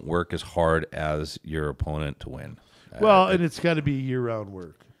don't work as hard as your opponent to win. Well, and it's got to be year-round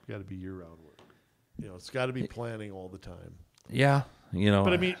work. Got to be year-round work. It's got to be planning all the time. Yeah,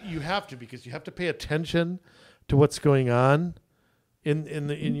 But you have to, because you have to pay attention to what's going on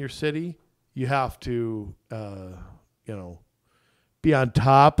in your city. You have to be on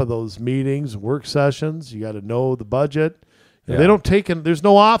top of those meetings, work sessions. You got to know the budget. Yeah. They don't take in. There's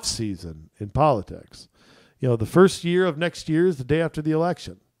no off season in politics. The first year of next year is the day after the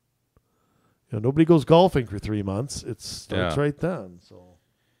election. Nobody goes golfing for 3 months. It starts right then. So.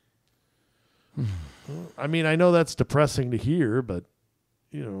 I know that's depressing to hear, but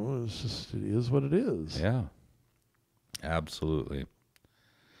it is what it is. Yeah, absolutely.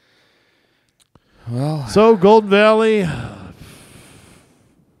 Well, so Golden Valley,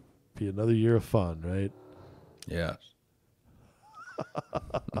 be another year of fun, right? Yes.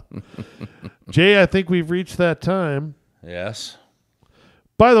 Jay, I think we've reached that time. Yes.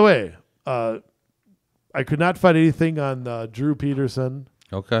 By the way, I could not find anything on Drew Peterson.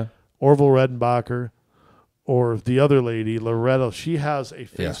 Okay. Orville Redenbacher, or the other lady, Loretta. She has a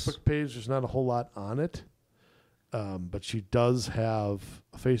Facebook page. There's not a whole lot on it, but she does have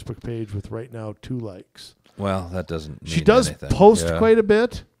a Facebook page with right now 2 likes. Well, that doesn't mean she does anything. Post quite a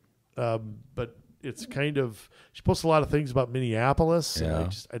bit, but it's kind of, she posts a lot of things about Minneapolis. Yeah.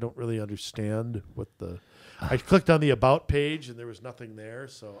 And I don't really understand what I clicked on the About page and there was nothing there,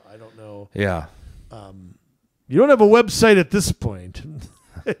 so I don't know. Yeah. You don't have a website at this point.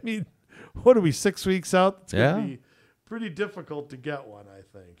 What are we, 6 weeks out? It's going to be pretty difficult to get one, I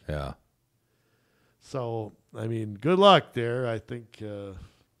think. Yeah. So, good luck there. I think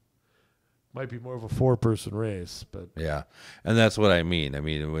might be more of a 4-person race. But yeah, and that's what I mean.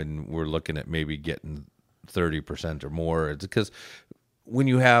 When we're looking at maybe getting 30% or more, it's because when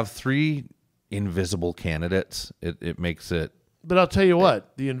you have 3 invisible candidates, it makes it. But I'll tell you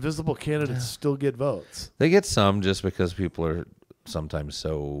what, the invisible candidates still get votes. They get some just because people are sometimes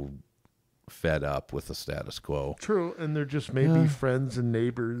so fed up with the status quo. True, and they're just maybe friends and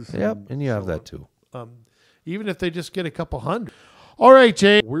neighbors. Yep, and you have that too. Even if they just get a couple hundred. All right,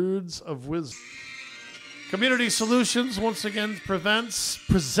 Jay. Words of wisdom. Community Solutions once again presents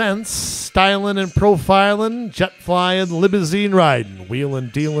styling and profiling, jet flying, limousine riding, wheeling,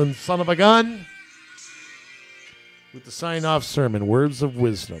 dealing, son of a gun. With the sign-off sermon, words of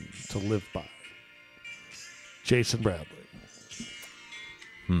wisdom to live by. Jason Bradley.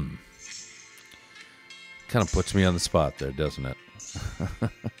 Kind of puts me on the spot there, doesn't it?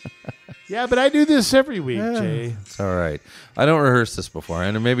 Yeah, but I do this every week, Jay. It's all right. I don't rehearse this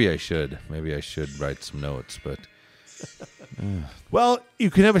beforehand, and maybe I should. Maybe I should write some notes, but... Well, you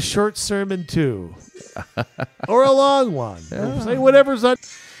can have a short sermon, too. Or a long one. Yeah. Say whatever's on...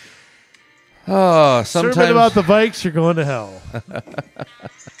 Oh, sometimes... Sermon about the Vikes, you're going to hell.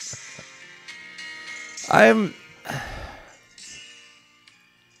 I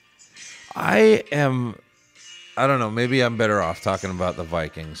don't know, maybe I'm better off talking about the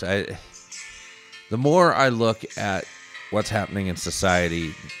Vikings. The more I look at what's happening in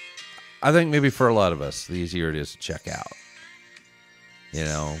society, I think maybe for a lot of us, the easier it is to check out. You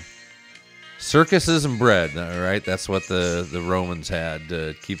know, circuses and bread, right? That's what the Romans had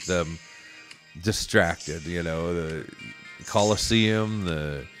to keep them distracted, you know, the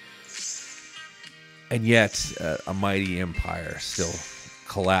Colosseum, and yet a mighty empire still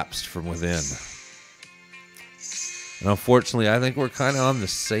collapsed from within. And unfortunately, I think we're kind of on the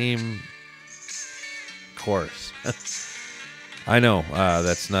same course. I know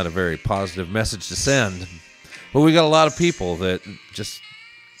that's not a very positive message to send, but we got a lot of people that just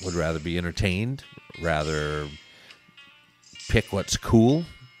would rather be entertained, rather pick what's cool,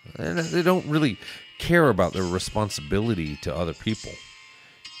 and they don't really care about their responsibility to other people.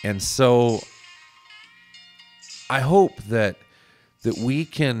 And so I hope that we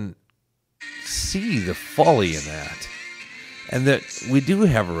can see the folly in that, and that we do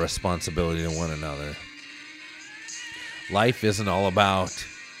have a responsibility to one another. Life isn't all about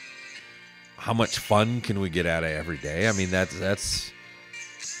how much fun can we get out of every day. I mean, that's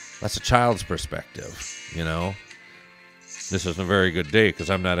a child's perspective, you know. This isn't a very good day because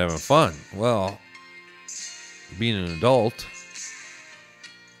I'm not having fun. Well, being an adult,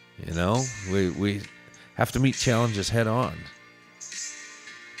 you know, we have to meet challenges head on.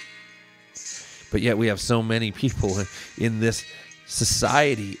 But yet we have so many people in this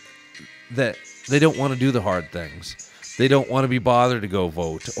society that they don't want to do the hard things. They don't want to be bothered to go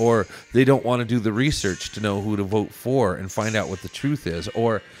vote, or they don't want to do the research to know who to vote for and find out what the truth is,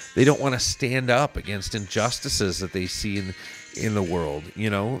 or they don't want to stand up against injustices that they see in the world. You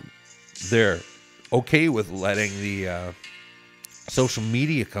know, they're okay with letting the social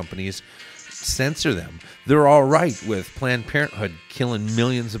media companies censor them. They're all right with Planned Parenthood killing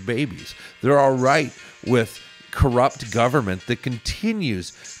millions of babies. They're all right with corrupt government that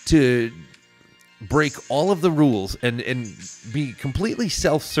continues to break all of the rules and be completely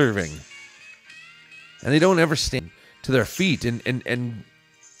self-serving. And they don't ever stand to their feet and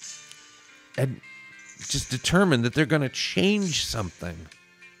just determine that they're going to change something.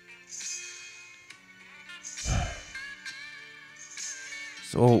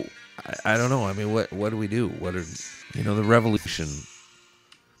 So I don't know. I mean, what do we do? What are, you know, the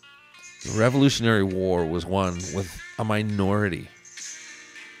Revolutionary War was won with a minority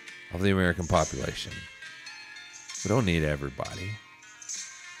of the American population. We don't need everybody,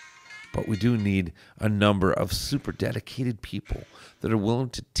 but we do need a number of super dedicated people that are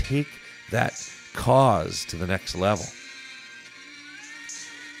willing to take that cause to the next level.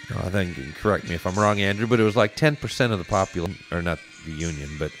 You know, I think, correct me if I'm wrong, Andrew, but it was like 10% of the population, or not the Union,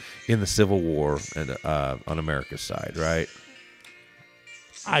 but in the Civil War and on America's side, right?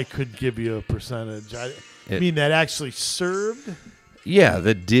 I could give you a percentage. I mean, that actually served? Yeah,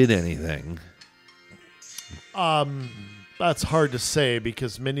 that did anything. That's hard to say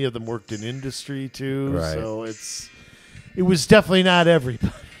because many of them worked in industry too. Right. So it was definitely not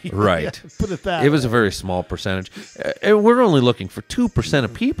everybody. Right. Put it that way. It was a very small percentage. And we're only looking for 2%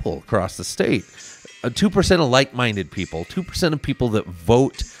 of people across the state. 2% of like-minded people. 2% of people that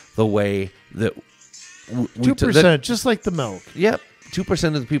vote the way that... 2%, just like the milk. Yep.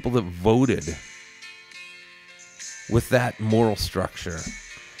 2% of the people that voted with that moral structure.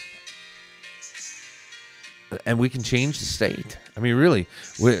 And we can change the state. I mean, really,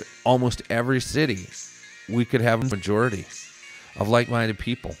 with almost every city, we could have a majority of like-minded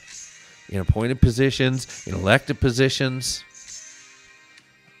people in appointed positions, in elected positions,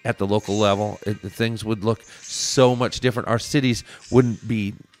 at the local level. Things would look so much different. Our cities wouldn't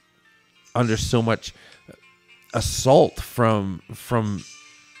be under so much assault from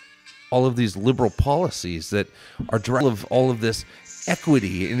all of these liberal policies that are driving of all of this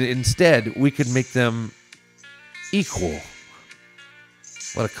equity. And instead, we could make them equal.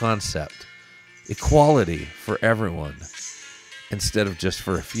 What a concept. Equality for everyone instead of just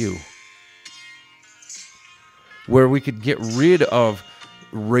for a few. Where we could get rid of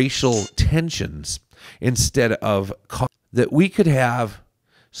racial tensions instead of that we could have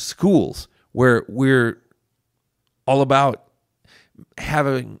schools where we're all about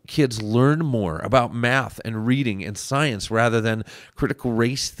having kids learn more about math and reading and science rather than critical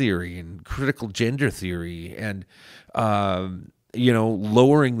race theory and critical gender theory, and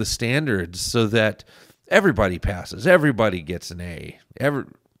lowering the standards so that everybody passes, everybody gets an A.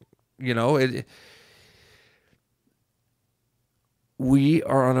 We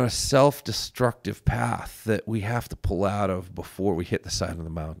are on a self-destructive path that we have to pull out of before we hit the side of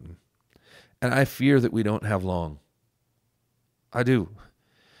the mountain. And I fear that we don't have long. I do.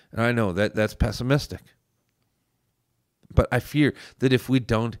 And I know that that's pessimistic. But I fear that if we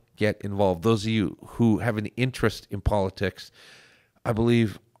don't get involved, those of you who have an interest in politics, I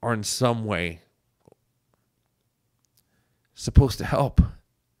believe, are in some way supposed to help.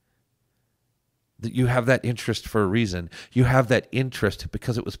 That you have that interest for a reason. You have that interest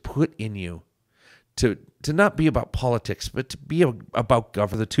because it was put in you to not be about politics, but to be about the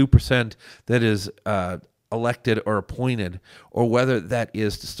 2% that is elected or appointed, or whether that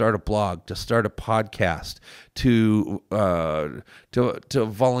is to start a blog, to start a podcast, to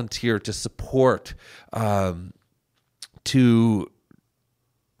volunteer, to support, to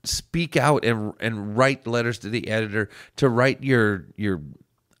speak out and write letters to the editor, to write your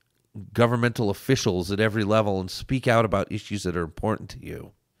governmental officials at every level and speak out about issues that are important to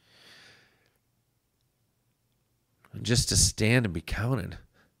you. And just to stand and be counted.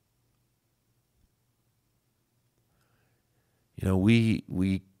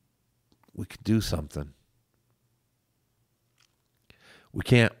 We could do something. We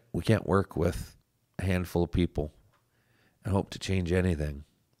can't work with a handful of people and hope to change anything.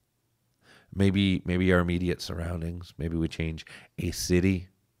 Maybe our immediate surroundings. Maybe we change a city.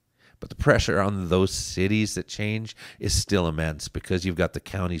 But the pressure on those cities that change is still immense because you've got the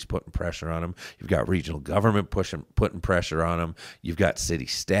counties putting pressure on them. You've got regional government putting pressure on them. You've got city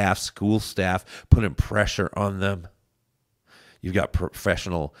staff, school staff putting pressure on them. You've got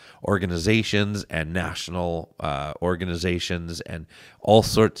professional organizations and national organizations and all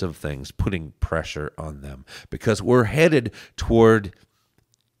sorts of things putting pressure on them because we're headed toward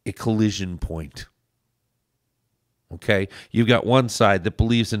a collision point. Okay, you've got one side that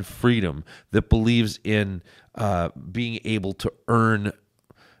believes in freedom, that believes in being able to earn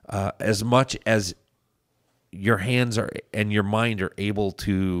as much as your hands are and your mind are able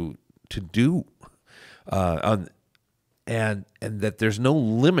to do, and that there's no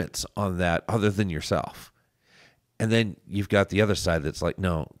limits on that other than yourself. And then you've got the other side that's like,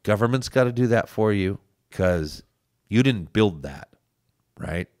 no, government's got to do that for you because you didn't build that,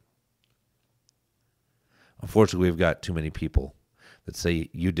 right? Unfortunately, we've got too many people that say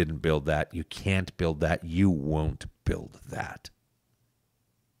you didn't build that, you can't build that, you won't build that.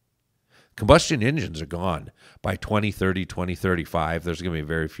 Combustion engines are gone. By 2030, 2035, there's going to be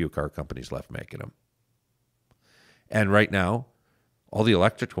very few car companies left making them. And right now, all the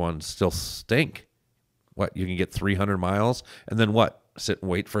electric ones still stink. What, you can get 300 miles and then what? Sit and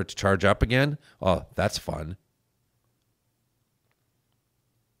wait for it to charge up again? Oh, that's fun.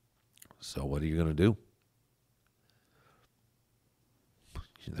 So what are you going to do?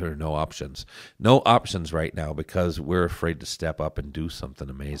 There are no options. No options right now because we're afraid to step up and do something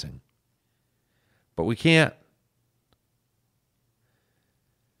amazing. But we can't.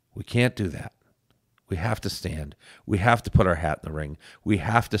 We can't do that. We have to stand. We have to put our hat in the ring. We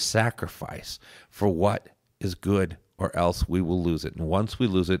have to sacrifice for what is good, or else we will lose it. And once we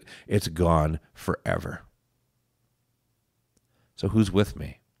lose it, it's gone forever. So who's with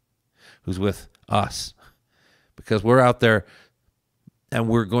me? Who's with us? Because we're out there and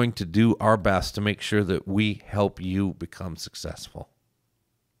we're going to do our best to make sure that we help you become successful.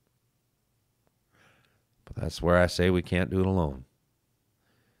 But that's where I say we can't do it alone.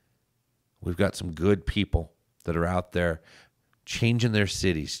 We've got some good people that are out there changing their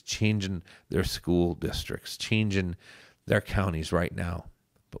cities, changing their school districts, changing their counties right now.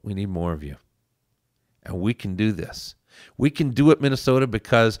 But we need more of you. And we can do this. We can do it, Minnesota,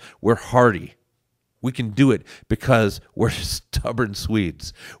 because we're hardy. We can do it because we're stubborn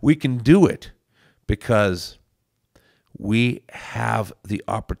Swedes. We can do it because we have the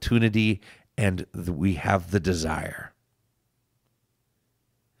opportunity and we have the desire.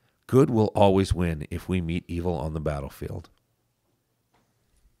 Good will always win if we meet evil on the battlefield.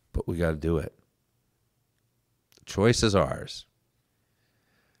 But we got to do it. The choice is ours.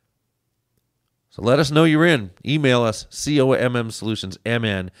 So let us know you're in. Email us,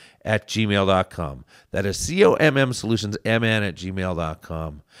 commsolutionsmn@gmail.com. That is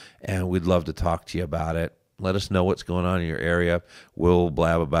commsolutionsmn@gmail.com. And we'd love to talk to you about it. Let us know what's going on in your area. We'll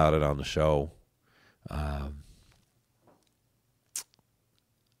blab about it on the show.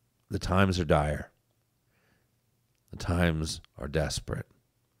 The times are dire. The times are desperate.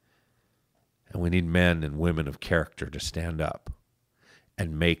 And we need men and women of character to stand up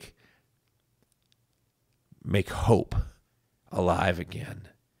and make hope alive again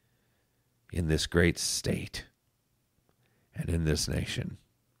in this great state and in this nation.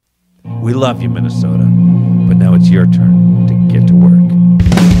 We love you, Minnesota, but now it's your turn to get to work.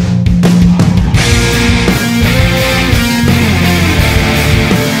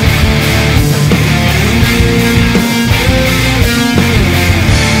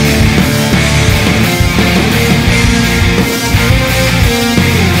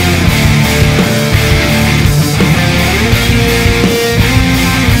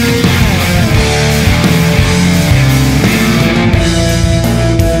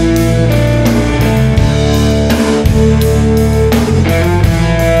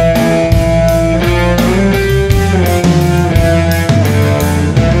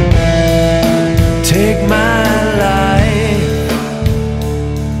 Take my life,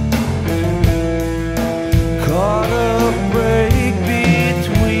 caught a break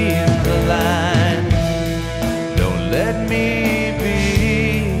between the lines. Don't let me be.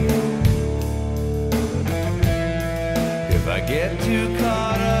 If I get too caught